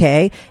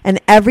 okay? And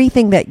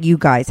everything that you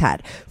guys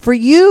had. For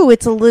you,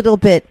 it's a little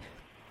bit,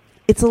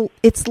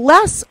 it's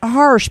less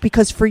harsh,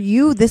 because for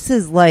you, this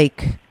is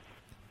like,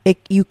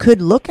 you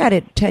could look at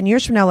it 10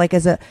 years from now like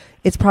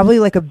it's probably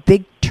like a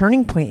big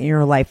turning point in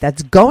your life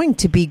that's going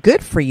to be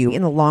good for you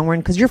in the long run,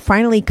 because you're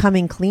finally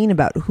coming clean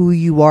about who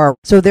you are.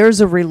 So there's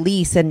a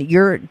release, and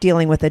you're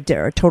dealing with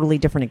a totally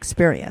different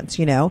experience,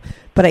 you know.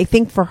 But I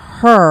think for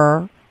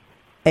her,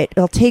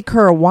 it'll take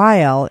her a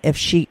while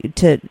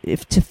to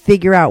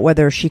figure out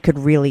whether she could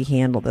really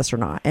handle this or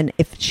not. And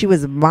if she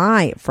was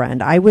my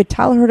friend, I would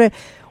tell her to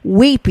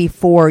wait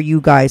before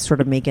you guys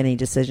sort of make any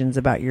decisions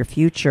about your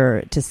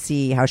future to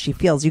see how she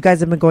feels. You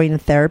guys have been going to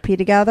therapy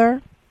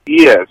together?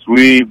 Yes,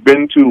 we've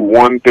been to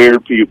one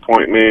therapy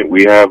appointment.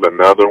 We have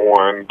another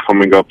one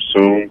coming up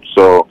soon,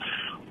 so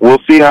we'll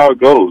see how it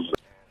goes.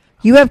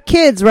 You have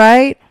kids,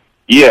 right?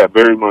 Yeah,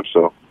 very much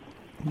so.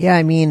 Yeah,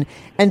 I mean,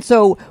 and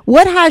so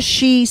what has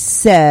she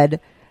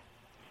said?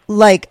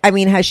 Like, I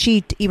mean, has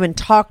she even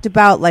talked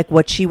about like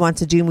what she wants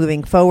to do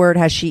moving forward?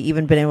 Has she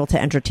even been able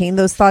to entertain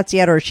those thoughts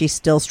yet? Or is she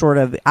still sort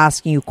of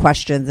asking you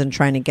questions and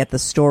trying to get the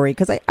story?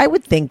 Because I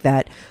would think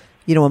that,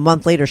 you know, a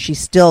month later, she's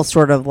still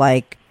sort of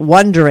like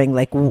wondering,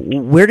 like,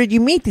 where did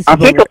you meet these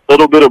people? I think a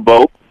little bit of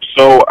both.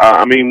 So,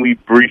 I mean, we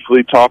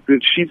briefly talked.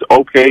 She's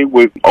okay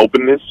with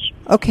openness.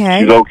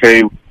 Okay. She's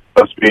okay with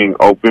us being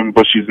open,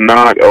 but she's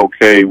not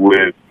okay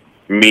with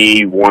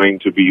me wanting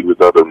to be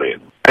with other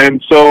men.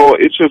 And so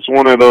it's just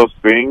one of those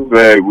things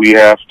that we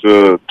have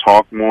to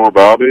talk more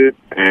about it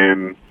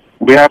and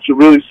we have to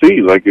really see,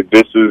 like, if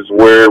this is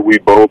where we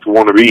both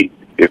want to be,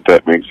 if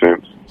that makes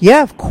sense.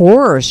 Yeah, of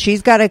course.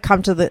 She's got to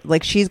come to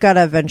she's got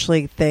to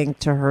eventually think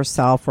to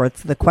herself, or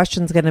the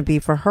question's going to be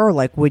for her,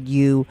 like, would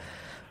you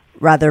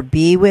rather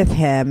be with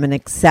him and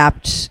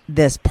accept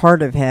this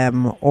part of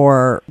him,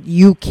 or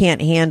you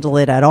can't handle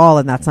it at all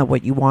and that's not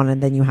what you want,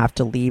 and then you have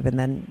to leave and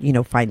then,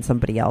 find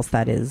somebody else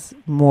that is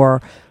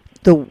more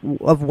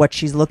of what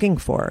she's looking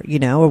for,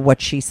 or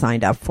what she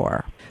signed up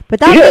for.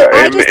 But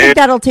I just think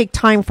that'll take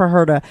time for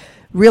her to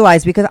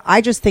realize, because I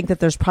just think that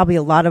there's probably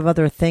a lot of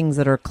other things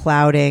that are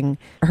clouding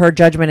her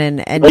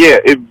judgment. And yeah,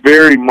 it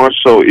very much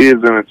so is,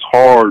 and it's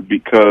hard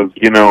because,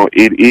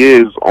 it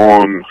is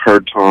on her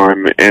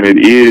time, and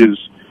it is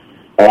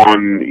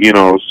on,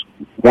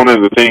 one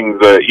of the things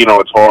that,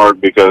 it's hard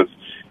because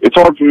it's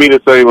hard for me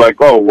to say, like,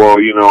 oh, well,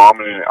 I'm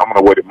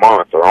gonna wait a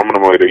month, or I'm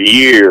gonna wait a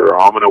year, or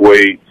I'm gonna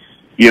wait,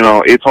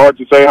 it's hard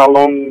to say how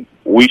long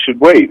we should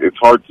wait. It's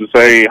hard to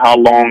say how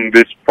long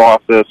this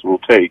process will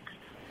take.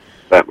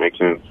 If that makes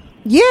sense.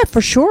 Yeah,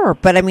 for sure.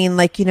 But I mean,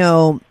 like,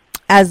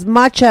 as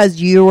much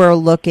as you are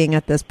looking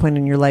at this point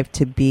in your life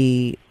to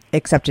be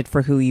accepted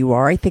for who you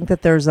are, I think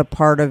that there's a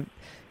part of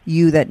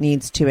you that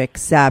needs to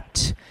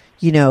accept,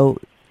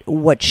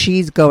 what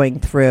she's going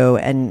through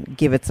and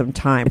give it some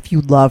time if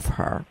you love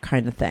her,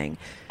 kind of thing.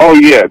 Oh,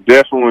 yeah,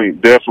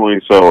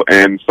 definitely so.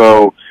 And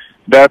so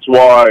that's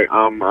why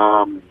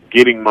I'm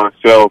getting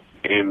myself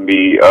in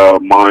the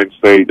mind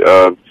state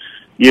of,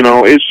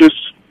 it's just,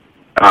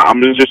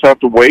 I'm going to just have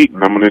to wait,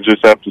 and I'm going to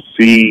just have to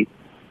see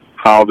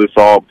how this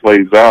all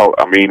plays out.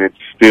 I mean, it's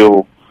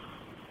still,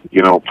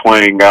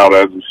 playing out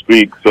as we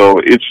speak. So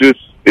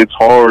it's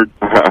hard.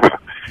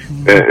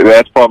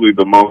 That's probably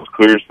the most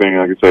clearest thing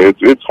I can say.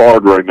 It's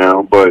hard right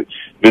now, but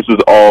this is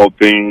all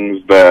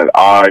things that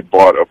I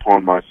brought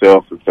upon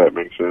myself, if that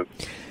makes sense.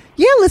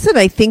 Yeah, listen,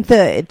 I think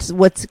that it's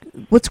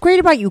what's great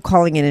about you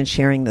calling in and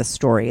sharing this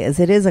story is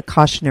it is a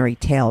cautionary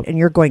tale, and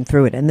you're going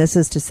through it. And this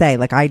is to say,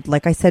 like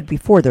I said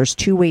before, there's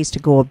two ways to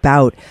go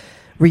about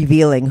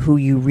revealing who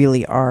you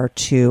really are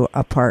to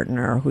a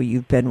partner who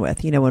you've been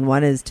with, and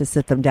one is to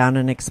sit them down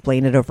and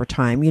explain it over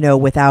time,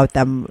 without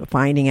them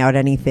finding out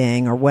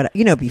anything or what,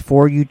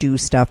 before you do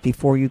stuff,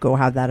 before you go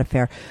have that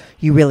affair,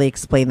 you really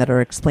explain that or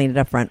explain it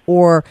up front.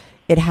 Or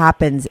it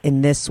happens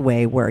in this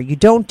way where you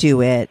don't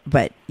do it,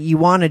 but you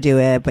want to do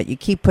it, but you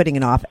keep putting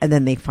it off, and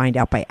then they find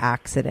out by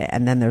accident,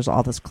 and then there's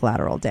all this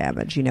collateral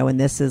damage, and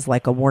this is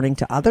like a warning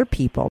to other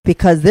people,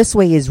 because this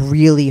way is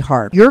really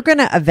hard. You're going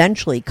to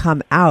eventually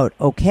come out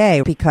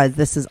okay, because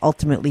this is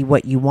ultimately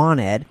what you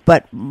wanted.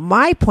 But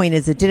my point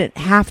is, it didn't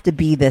have to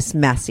be this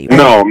messy. Right?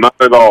 No, not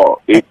at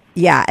all.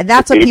 Yeah, and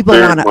that's what people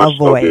want to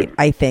avoid,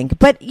 I think.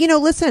 But,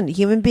 listen,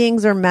 human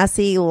beings are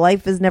messy.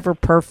 Life is never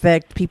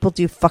perfect. People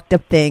do fucked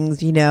up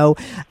things,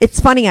 It's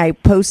funny,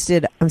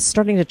 I'm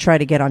starting to try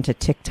to get onto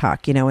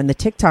TikTok, in the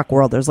TikTok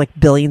world, there's like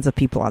billions of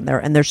people on there,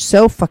 and they're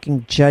so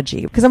fucking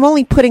judgy. Because I'm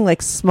only putting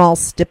like small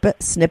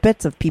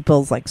snippets of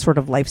people's like sort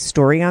of life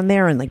story on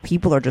there, and like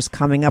people are just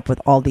coming up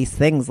with all these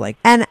things.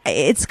 And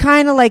it's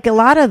kind of like a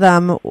lot of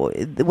them,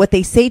 what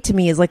they say to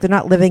me is like they're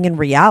not living in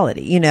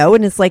reality,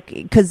 and it's like,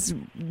 because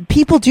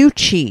people do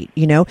cheat,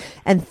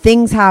 and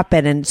things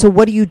happen. And so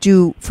what do you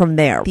do from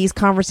there? These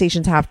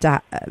conversations have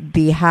to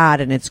be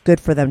had, and it's good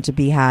for them to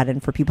be had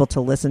and for people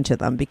to listen to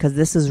them, because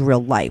this is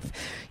real life,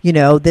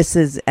 this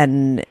is,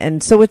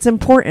 and so it's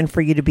important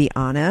for you to be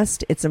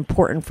honest. It's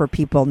important for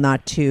people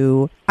not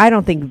to, I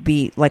don't think,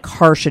 be like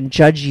harsh and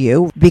judge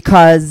you,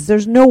 because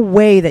there's no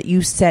way that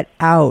you set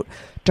out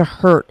to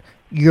hurt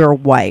your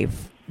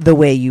wife the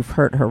way you've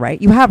hurt her,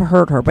 right? You have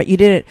hurt her, but you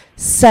didn't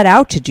set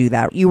out to do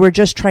that. You were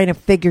just trying to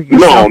figure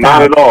yourself out. No,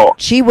 not at all.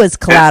 She was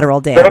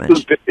collateral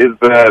damage. Is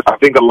that I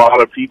think a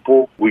lot of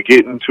people, we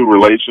get into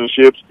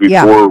relationships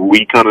before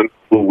we kind of know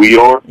who we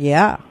are.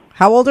 Yeah.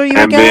 How old are you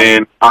and again?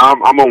 And then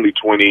I'm only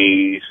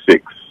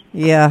 26.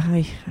 Yeah,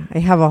 I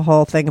have a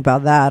whole thing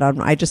about that.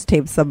 I just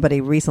taped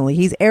somebody recently.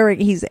 He's airing.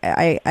 His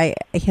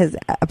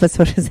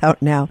episode is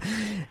out now,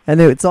 and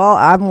it's all.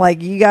 I'm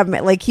like, you got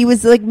like he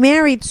was like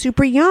married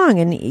super young,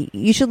 and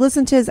you should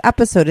listen to his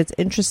episode. It's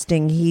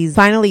interesting. He's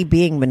finally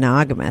being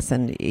monogamous,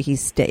 and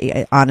he's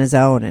on his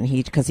own, and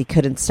because he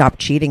couldn't stop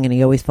cheating, and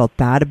he always felt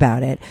bad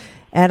about it.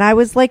 And I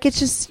was like, it's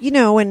just,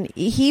 and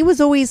he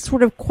was always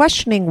sort of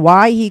questioning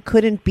why he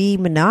couldn't be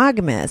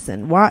monogamous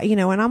and why,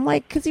 and I'm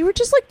like, because you were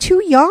just like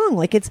too young.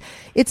 Like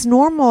it's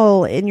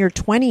normal in your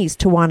 20s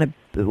to want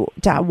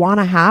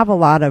to have a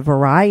lot of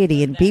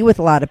variety and be with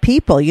a lot of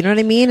people, you know what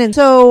I mean? And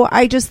so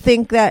I just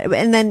think that,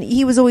 and then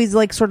he was always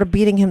like sort of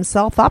beating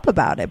himself up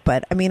about it.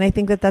 But I mean, I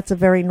think that that's a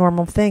very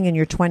normal thing in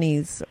your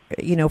 20s,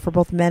 for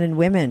both men and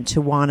women to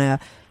want to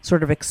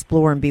sort of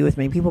explore and be with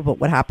many people. But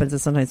what happens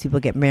is sometimes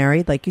people get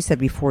married, like you said,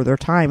 before their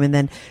time, and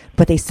then,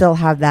 but they still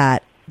have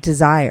that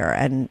desire.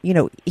 And,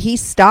 he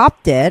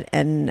stopped it,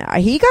 and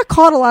he got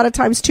caught a lot of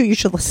times too. You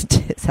should listen to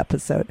his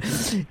episode.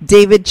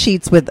 David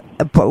cheats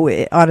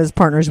on his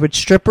partners with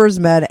strippers,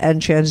 men,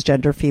 and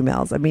transgender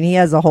females. I mean, he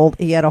had a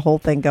whole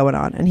thing going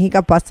on, and he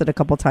got busted a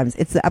couple times.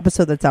 It's the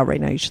episode that's out right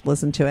now. You should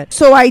listen to it.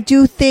 So I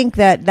do think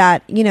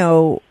that,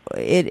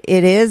 it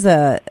is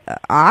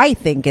I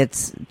think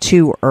it's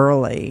too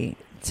early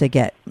to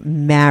get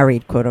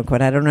married, quote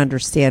unquote. I don't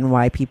understand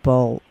why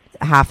people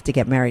have to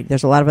get married.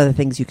 There's a lot of other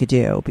things you could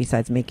do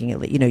besides making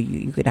it,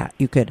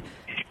 you could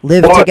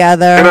live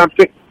together. And I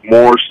think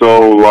more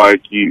so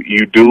like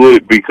you do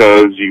it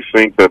because you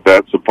think that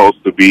that's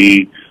supposed to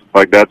be,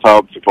 like that's how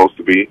it's supposed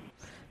to be.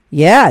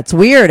 Yeah, it's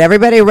weird.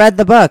 Everybody read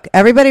the book.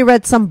 Everybody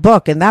read some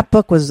book, and that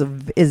book is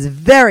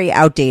very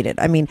outdated.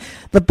 I mean,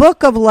 the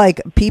book of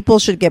like people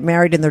should get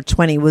married in their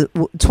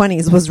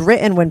 20s was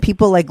written when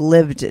people like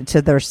lived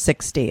to their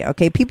 60.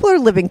 Okay, people are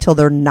living till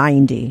they're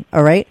 90.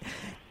 All right,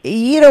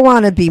 you don't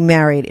want to be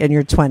married in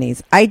your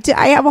 20s.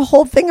 I have a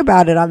whole thing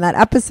about it on that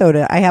episode.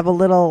 I have a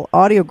little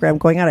audiogram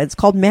going on. It's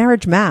called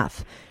Marriage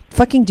Math.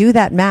 Fucking do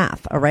that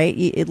math. All right,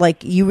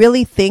 you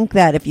really think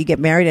that if you get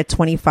married at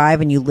 25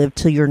 and you live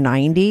till you're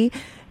 90.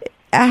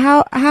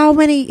 How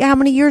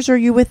many years are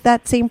you with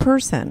that same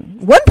person?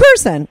 One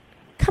person?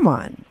 Come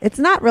on. It's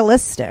not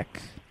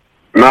realistic.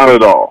 Not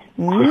at all.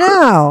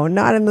 No,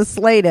 not in the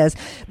slightest.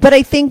 But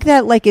I think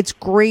that like it's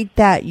great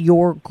that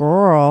your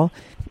girl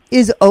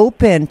is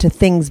open to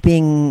things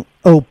being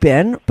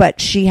open, but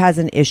she has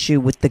an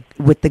issue with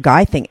the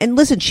guy thing. And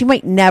listen, she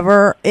might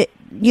never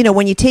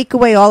when you take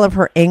away all of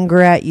her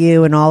anger at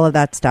you and all of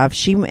that stuff,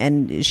 she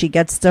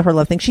gets to her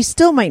love thing, she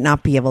still might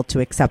not be able to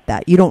accept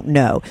that. You don't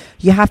know.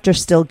 You have to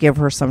still give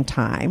her some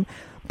time.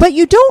 But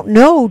you don't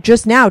know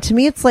just now. To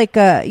me, it's like,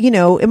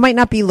 it might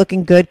not be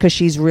looking good because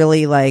she's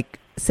really like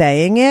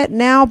saying it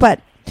now, but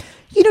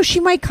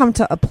she might come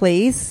to a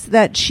place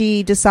that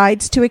she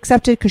decides to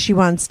accept it because she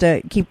wants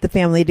to keep the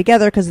family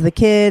together because of the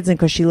kids and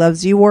because she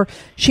loves you, or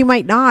she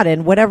might not.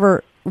 And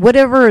whatever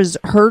is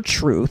her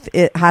truth,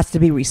 it has to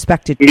be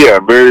respected. Yeah,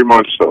 very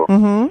much so.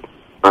 Mm-hmm.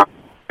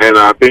 And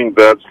I think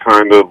that's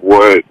kind of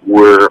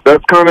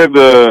that's kind of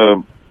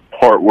the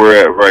part we're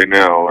at right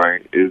now,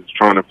 right? Is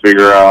trying to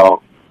figure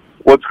out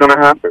what's going to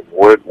happen.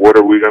 What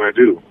are we going to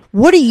do?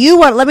 What do you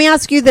want? Let me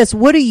ask you this.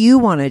 What do you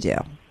want to do?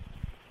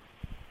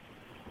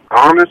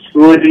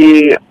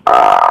 Honestly,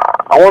 I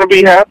want to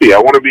be happy. I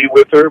want to be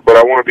with her, but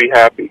I want to be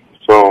happy.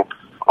 So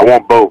I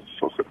want both.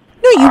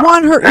 No, you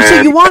want her.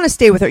 So you want to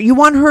stay with her. You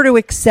want her to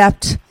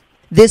accept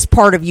this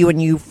part of you,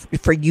 and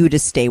for you to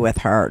stay with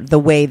her the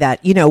way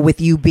that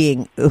with you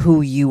being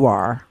who you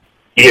are.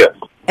 Yes.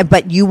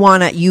 But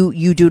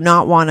you do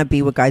not want to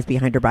be with guys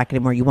behind her back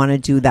anymore. You want to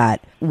do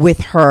that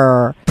with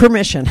her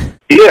permission.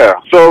 Yeah.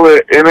 So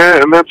and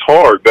that's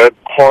hard. That's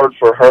hard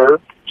for her.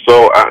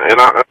 So I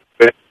understand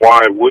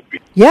why it would be.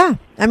 Yeah.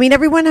 I mean,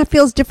 everyone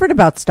feels different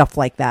about stuff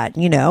like that,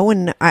 and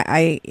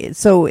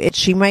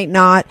she might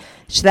not,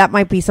 that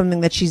might be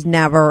something that she's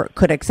never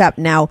could accept.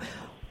 Now,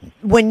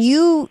 when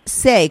you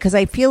say, because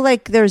I feel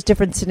like there's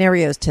different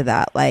scenarios to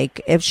that,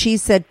 like if she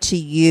said to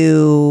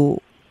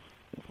you,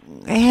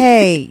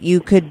 hey, you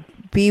could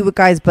be with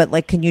guys, but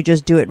like, can you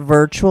just do it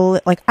virtual?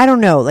 Like, I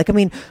don't know. Like, I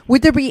mean,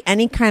 would there be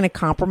any kind of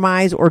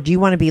compromise, or do you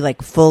want to be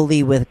like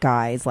fully with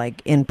guys,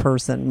 like in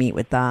person, meet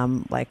with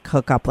them, like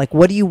hook up? Like,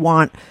 what do you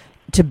want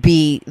to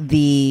be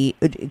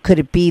could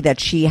it be that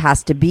she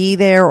has to be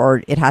there,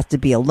 or it has to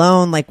be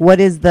alone? Like, what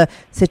is the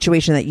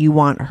situation that you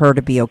want her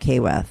to be okay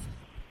with?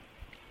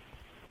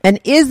 And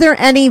is there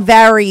any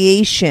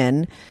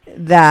variation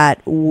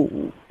that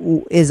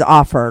is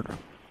offered?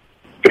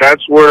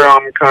 That's where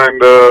I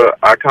kind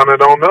of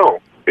don't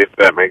know, if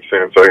that makes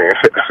sense.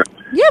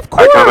 Yeah, of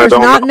course.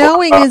 Not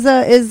knowing is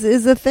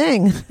a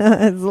thing.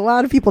 A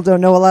lot of people don't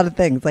know a lot of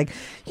things. Like,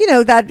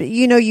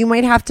 you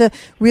might have to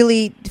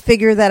really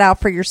figure that out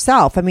for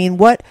yourself. I mean,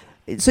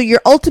 so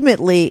your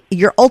ultimate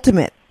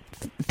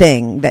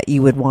thing that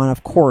you would want,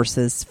 of course,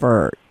 is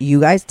for you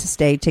guys to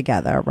stay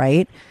together,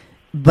 right?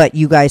 But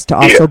you guys to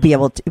also be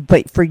able to,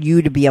 but for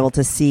you to be able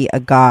to see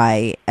a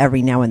guy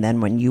every now and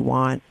then when you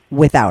want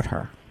without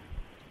her.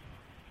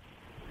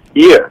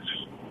 Yes.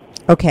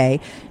 Okay.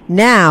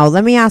 Now,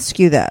 let me ask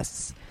you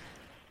this.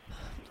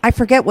 I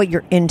forget what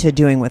you're into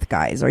doing with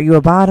guys. Are you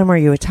a bottom? Are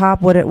you a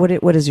top? What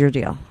is your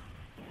deal?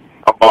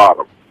 A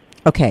bottom.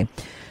 Okay.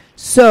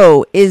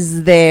 So,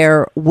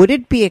 would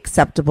it be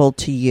acceptable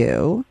to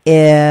you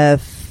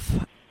if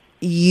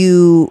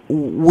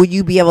would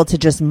you be able to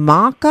just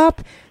mock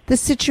up the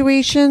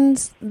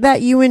situations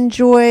that you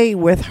enjoy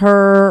with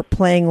her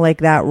playing like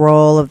that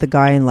role of the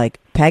guy and like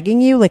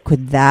pegging you? Like,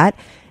 could that?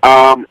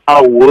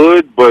 I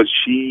would, but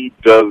she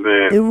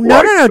doesn't.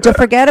 No. Don't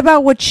forget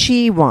about what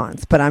she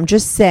wants. But I'm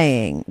just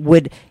saying,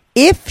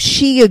 if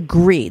she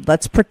agreed,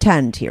 let's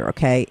pretend here,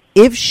 okay?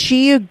 If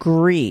she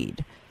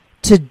agreed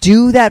to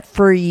do that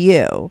for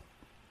you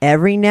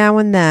every now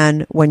and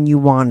then when you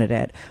wanted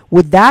it,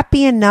 would that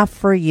be enough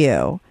for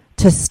you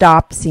to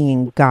stop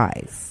seeing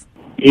guys?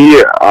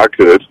 Yeah, I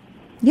could.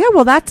 Yeah,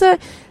 well, that's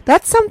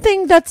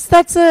something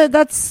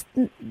that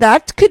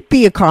could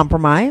be a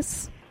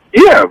compromise.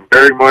 Yeah,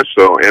 very much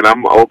so, and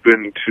I'm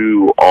open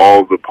to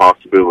all the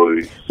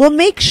possibilities. Well,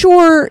 make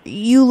sure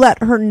you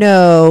let her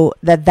know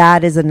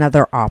that is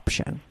another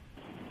option.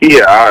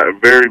 Yeah,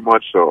 very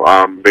much so.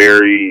 I'm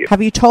very...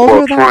 Have you told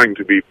her that? Trying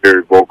to be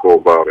very vocal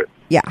about it.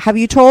 Yeah. Have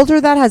you told her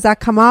that? Has that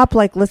come up?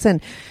 Like,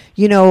 listen,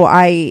 you know,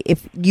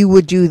 if you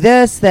would do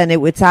this, then it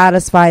would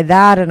satisfy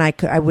that, and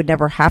I would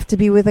never have to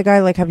be with a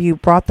guy. Like, have you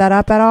brought that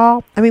up at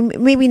all? I mean,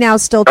 maybe now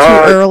it's still too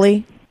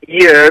early.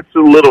 Yeah, it's a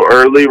little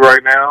early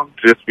right now,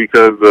 just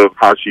because of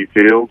how she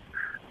feels.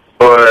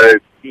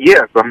 But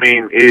yes, I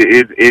mean,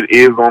 it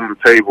is on the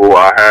table.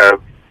 I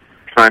have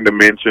kind of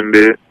mentioned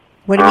it.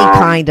 What do you mean,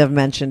 kind of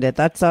mentioned it?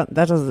 I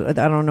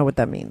don't know what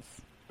that means.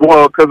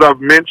 Well, because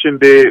I've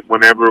mentioned it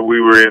whenever we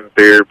were in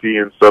therapy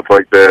and stuff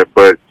like that,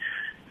 but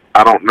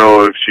I don't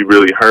know if she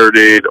really heard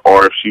it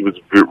or if she was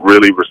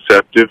really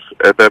receptive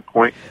at that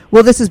point.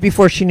 Well, this is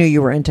before she knew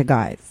you were into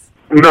guys.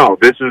 No,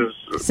 this is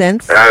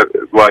since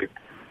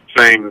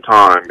same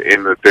time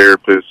in the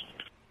therapist.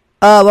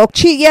 Oh, well,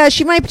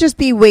 she might just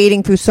be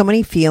wading through so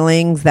many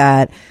feelings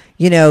that,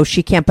 you know,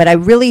 she can't. But I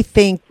really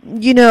think,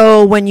 you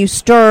know, when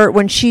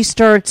she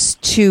starts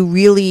to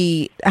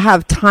really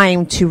have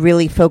time to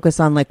really focus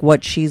on like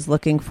what she's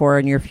looking for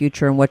in your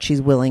future and what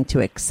she's willing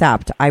to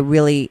accept, I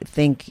really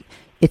think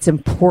it's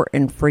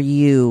important for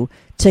you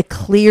to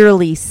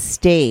clearly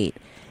state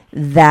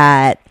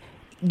that,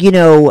 you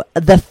know,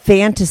 the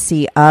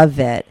fantasy of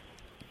it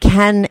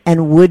can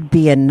and would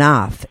be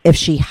enough if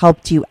she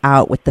helped you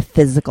out with the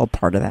physical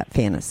part of that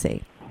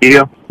fantasy.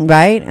 Yeah.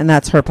 Right? And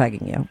that's her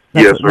pegging you.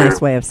 That's yes, a nice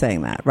way of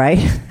saying that, right?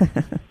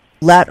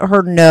 Let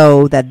her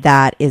know that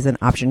that is an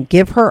option.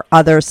 Give her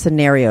other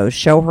scenarios.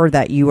 Show her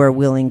that you are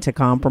willing to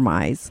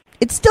compromise.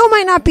 It still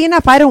might not be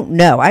enough. I don't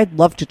know. I'd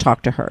love to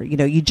talk to her. You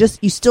know, you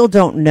still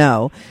don't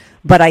know.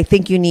 But I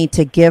think you need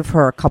to give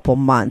her a couple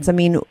months. I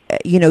mean,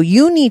 you know,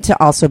 you need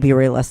to also be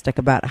realistic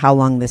about how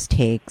long this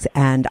takes.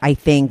 And I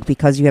think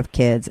because you have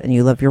kids and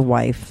you love your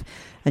wife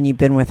and you've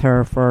been with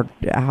her for,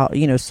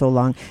 so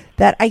long,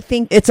 that I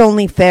think it's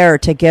only fair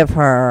to give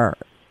her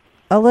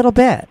a little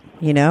bit,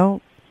 you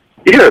know?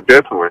 Yeah,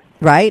 definitely.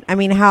 Right? I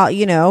mean,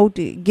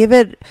 give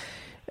it...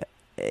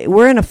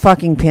 We're in a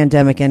fucking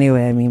pandemic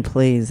anyway. I mean,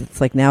 please. It's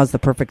like now's the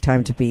perfect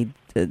time to be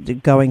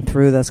going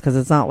through this because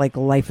it's not like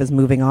life is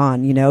moving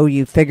on. You know,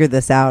 you figure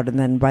this out, and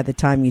then by the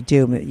time you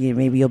do,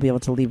 maybe you'll be able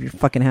to leave your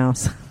fucking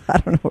house. I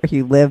don't know where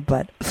you live,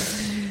 but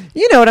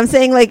you know what I'm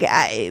saying? Like,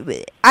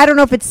 I don't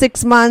know if it's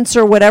 6 months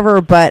or whatever,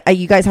 but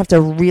you guys have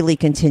to really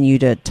continue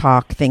to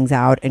talk things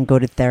out and go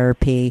to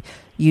therapy.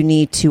 You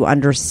need to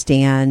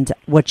understand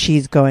what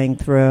she's going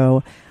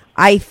through.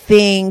 I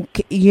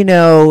think, you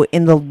know,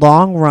 in the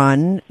long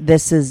run,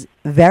 this is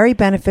very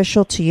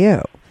beneficial to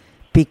you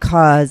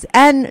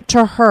and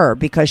to her,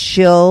 because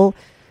she'll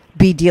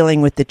be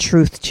dealing with the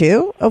truth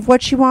too of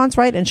what she wants,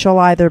 right? And she'll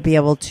either be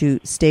able to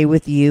stay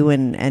with you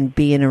and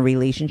be in a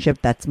relationship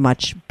that's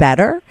much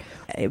better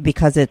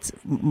because it's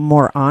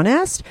more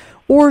honest,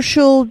 or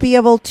she'll be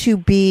able to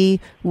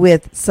be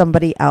with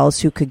somebody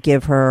else who could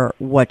give her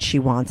what she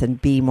wants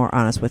and be more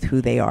honest with who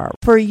they are.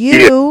 For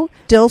you,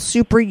 still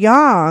super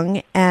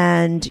young,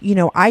 and, you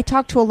know, I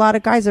talk to a lot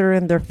of guys that are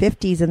in their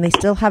 50s and they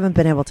still haven't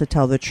been able to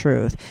tell the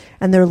truth,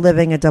 and they're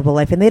living a double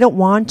life and they don't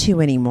want to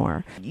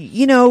anymore.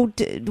 You know,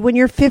 when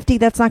you're 50,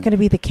 that's not going to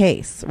be the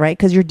case, right?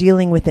 Because you're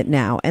dealing with it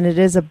now, and it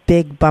is a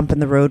big bump in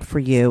the road for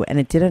you, and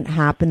it didn't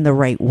happen the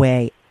right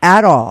way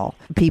at all.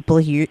 People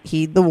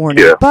heed the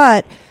warning,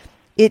 but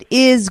it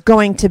is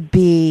going to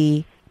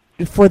be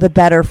for the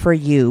better for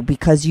you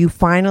because you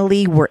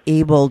finally were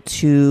able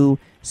to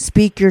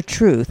speak your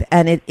truth,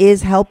 and it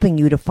is helping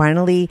you to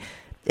finally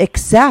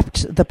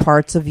accept the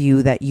parts of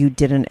you that you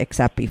didn't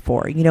accept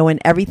before, you know,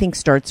 and everything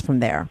starts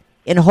from there.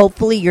 And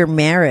hopefully your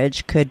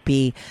marriage could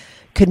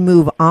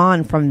move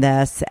on from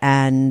this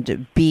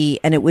and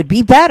it would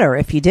be better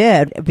if you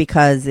did,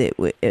 because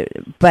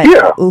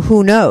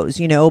who knows,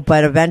 you know,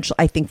 but eventually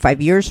I think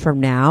 5 years from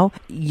now,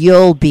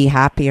 you'll be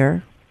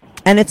happier.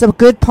 And it's a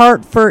good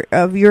part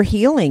of your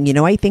healing. You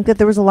know, I think that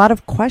there was a lot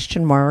of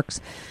question marks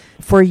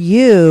for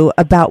you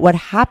about what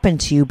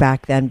happened to you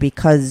back then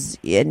because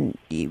you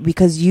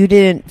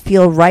didn't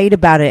feel right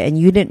about it, and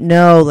you didn't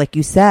know, like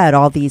you said,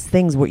 all these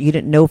things where you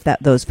didn't know if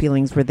those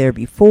feelings were there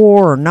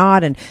before or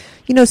not. And,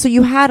 you know, so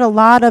you had a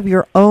lot of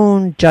your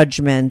own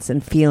judgments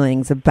and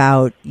feelings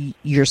about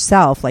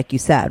yourself, like you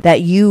said,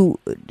 that you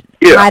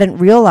hadn't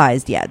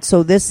realized yet.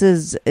 So this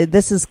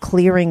is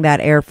clearing that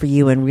air for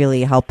you and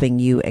really helping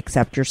you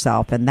accept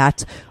yourself. And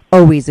that's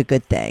always a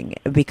good thing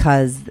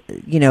because,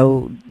 you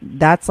know,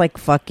 that's like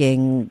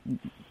fucking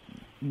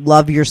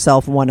love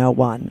yourself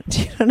 101.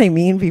 Do you know what I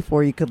mean?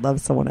 Before you could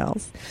love someone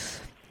else.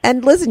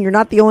 And listen, you're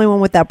not the only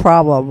one with that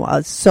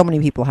problem. So many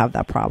people have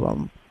that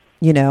problem,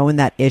 you know, and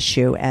that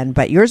issue.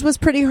 But yours was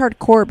pretty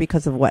hardcore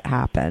because of what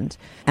happened,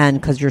 and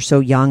because you're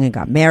so young and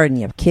got married and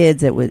you have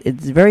kids.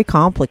 It's very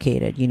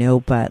complicated, you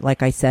know. But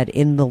like I said,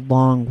 in the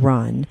long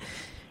run,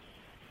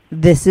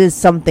 this is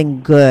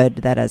something good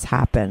that has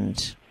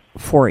happened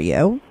for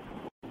you.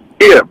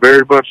 Yeah,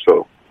 very much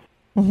so.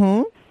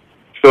 Mm-hmm.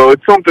 So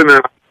it's something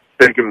that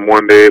I'm taking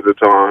one day at a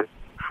time.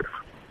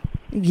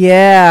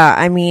 Yeah,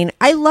 I mean,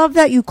 I love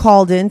that you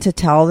called in to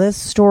tell this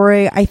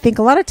story. I think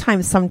a lot of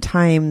times,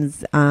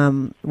 sometimes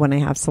when I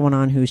have someone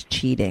on who's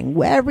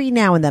cheating, every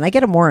now and then, I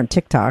get them more on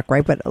TikTok,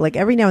 right? But like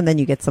every now and then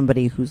you get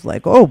somebody who's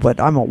like, oh, but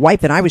I'm a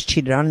wife and I was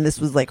cheated on and this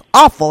was like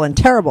awful and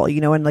terrible,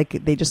 you know, and like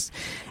they just...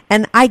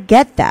 And I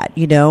get that,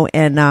 you know,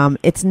 and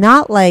it's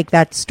not like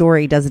that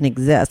story doesn't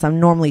exist. I'm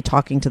normally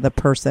talking to the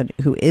person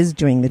who is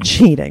doing the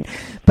cheating.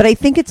 But I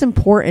think it's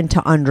important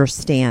to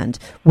understand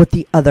what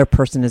the other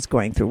person is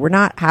going through. We're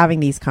not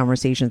having these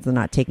conversations and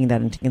not taking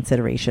that into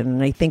consideration.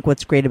 And I think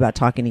what's great about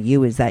talking to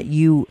you is that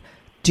you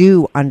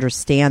do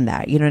understand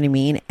that, you know what I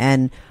mean?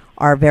 And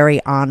are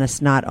very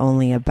honest not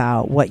only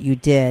about what you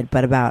did,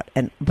 but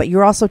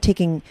you're also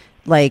taking...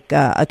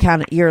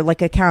 you're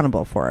like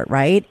accountable for it,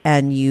 right?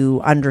 And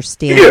you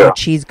understand what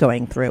she's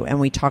going through. And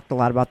we talked a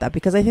lot about that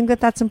because I think that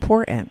that's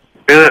important.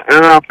 And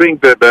I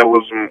think that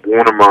was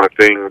one of my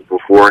things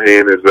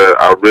beforehand is that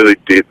I really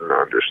didn't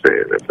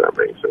understand, if that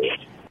makes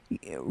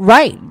sense.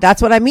 Right.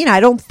 That's what I mean. I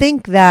don't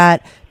think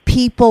that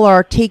people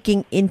are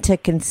taking into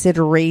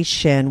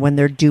consideration when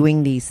they're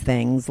doing these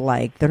things.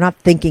 Like, they're not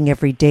thinking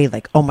every day,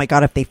 like, oh my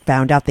God, if they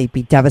found out, they'd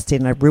be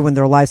devastated and I'd ruin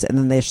their lives, and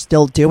then they're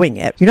still doing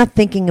it. You're not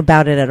thinking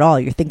about it at all.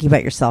 You're thinking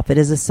about yourself. It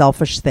is a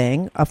selfish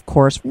thing, of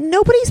course.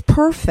 Nobody's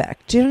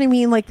perfect. Do you know what I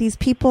mean? Like, these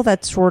people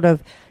that sort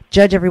of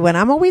judge everyone.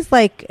 I'm always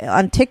like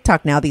on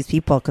TikTok now, these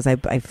people, because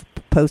I've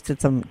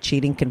posted some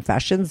cheating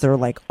confessions, they're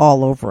like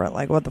all over it,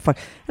 like what the fuck.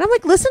 And I'm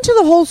like, listen to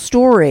the whole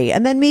story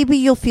and then maybe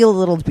you'll feel a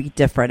little bit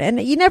different. And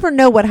you never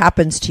know what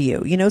happens to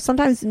you, you know.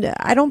 Sometimes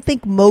I don't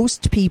think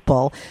most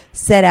people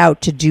set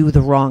out to do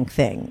the wrong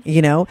thing,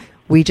 you know.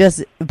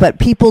 But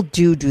people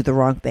do the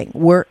wrong thing.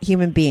 We're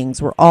human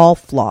beings, we're all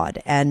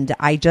flawed, and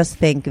I just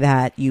think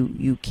that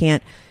you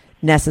can't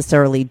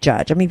necessarily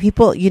judge. I mean,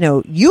 people, you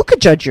know, you could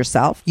judge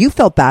yourself. You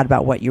felt bad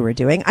about what you were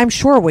doing. I'm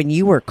sure when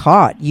you were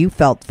caught, you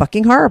felt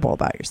fucking horrible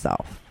about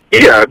yourself.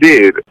 Yeah, I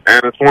did.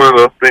 And it's one of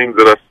those things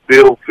that I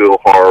still feel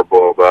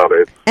horrible about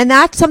it. And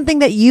that's something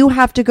that you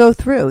have to go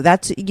through.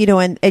 That's, you know,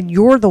 and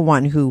you're the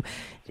one who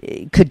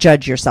could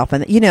judge yourself.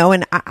 And, you know,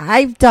 and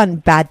I've done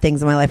bad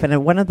things in my life.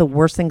 And one of the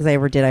worst things I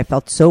ever did, I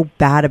felt so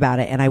bad about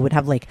it. And I would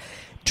have like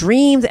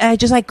dreams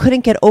and I couldn't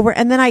get over it.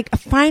 And then I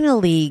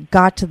finally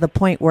got to the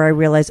point where I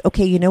realized,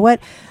 okay, you know what?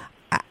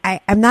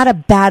 I'm not a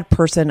bad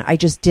person. I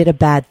just did a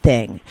bad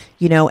thing,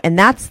 you know, and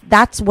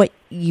that's what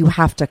you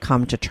have to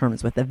come to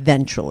terms with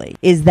eventually,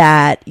 is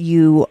that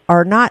you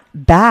are not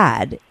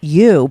bad,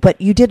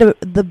 but you did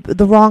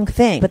the wrong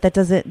thing. But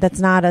that's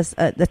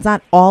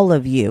not all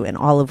of you and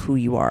all of who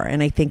you are.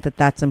 And I think that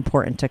that's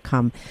important to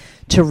come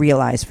to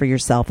realize for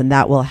yourself, and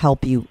that will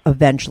help you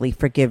eventually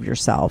forgive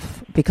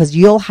yourself, because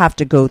you'll have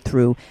to go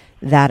through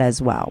that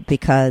as well,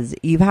 because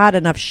you've had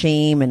enough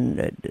shame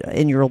and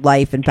in your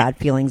life and bad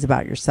feelings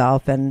about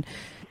yourself. And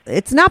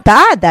it's not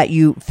bad that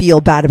you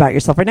feel bad about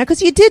yourself right now,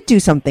 because you did do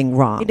something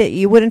wrong.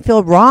 You wouldn't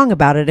feel wrong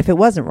about it if it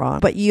wasn't wrong,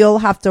 but you'll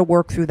have to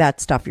work through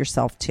that stuff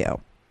yourself too.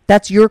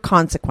 That's your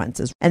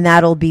consequences, and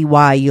that'll be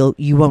why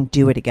you won't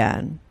do it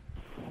again.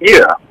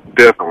 Yeah,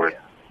 definitely.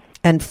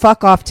 And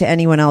fuck off to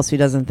anyone else who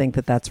doesn't think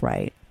that that's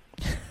right.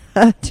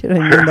 Do you know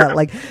what I mean? That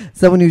like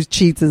someone who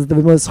cheats is the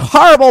most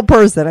horrible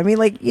person. I mean,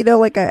 like, you know,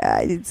 like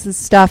it's this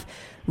stuff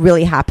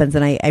really happens,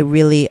 and I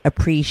really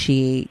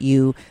appreciate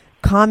you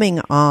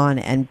coming on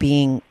and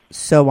being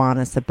so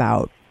honest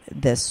about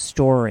this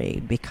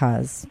story,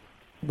 because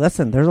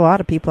listen, there's a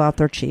lot of people out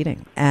there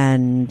cheating,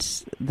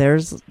 and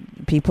there's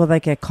people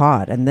that get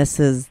caught, and this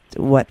is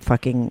what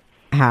fucking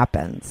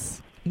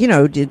happens. You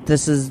know,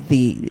 this is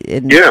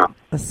yeah.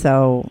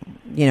 So,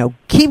 you know,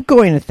 keep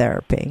going to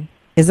therapy.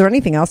 Is there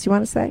anything else you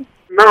want to say?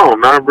 No,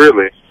 not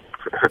really.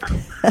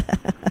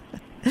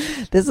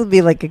 This will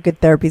be like a good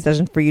therapy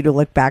session for you to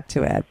look back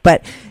to it.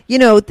 But, you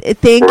know,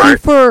 thank you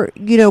for,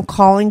 you know,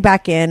 calling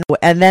back in,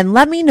 and then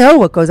let me know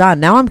what goes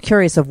on. Now I'm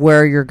curious of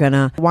where you're going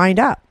to wind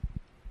up.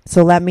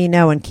 So let me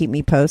know and keep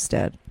me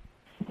posted.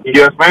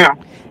 Yes,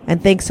 ma'am.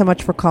 And thanks so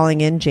much for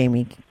calling in,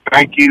 Jamie.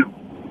 Thank you.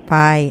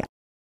 Bye.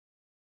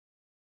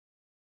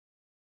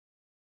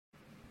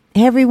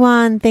 Hey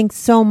everyone, thanks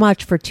so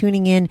much for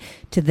tuning in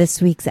to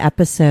this week's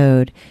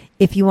episode.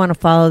 If you want to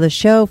follow the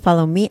show,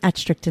 follow me at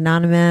Strict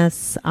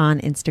Anonymous on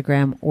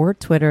Instagram or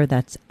Twitter.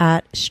 That's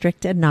at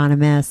Strict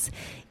Anonymous.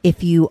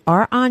 If you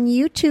are on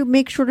YouTube,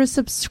 make sure to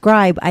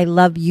subscribe. I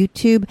love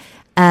YouTube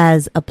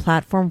as a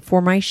platform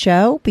for my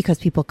show because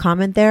people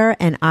comment there,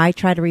 and I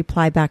try to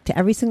reply back to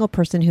every single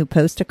person who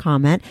posts a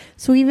comment.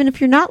 So even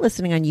if you're not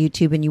listening on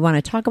YouTube and you want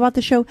to talk about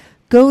the show,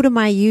 go to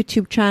my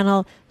YouTube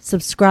channel,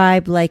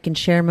 subscribe, like, and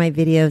share my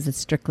videos at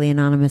Strictly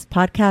Anonymous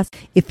Podcast.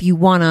 If you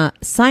want to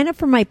sign up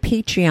for my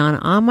Patreon,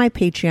 on my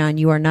Patreon,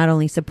 you are not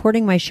only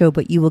supporting my show,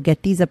 but you will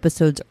get these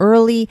episodes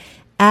early,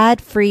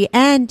 ad-free,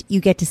 and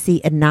you get to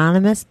see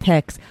anonymous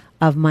pics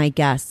of my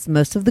guests.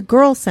 Most of the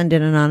girls send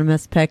in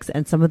anonymous pics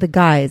and some of the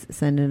guys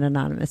send in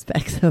anonymous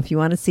pics. So if you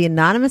want to see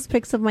anonymous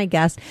pics of my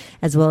guests,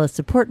 as well as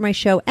support my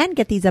show and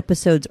get these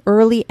episodes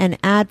early and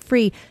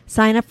ad-free,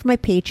 sign up for my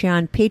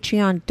Patreon,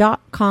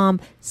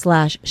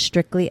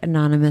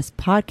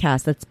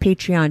 patreon.com/strictlyanonymouspodcast. That's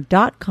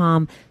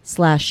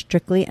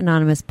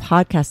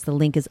patreon.com/strictlyanonymouspodcast. The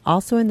link is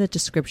also in the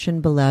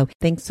description below.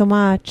 Thanks so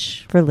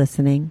much for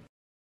listening.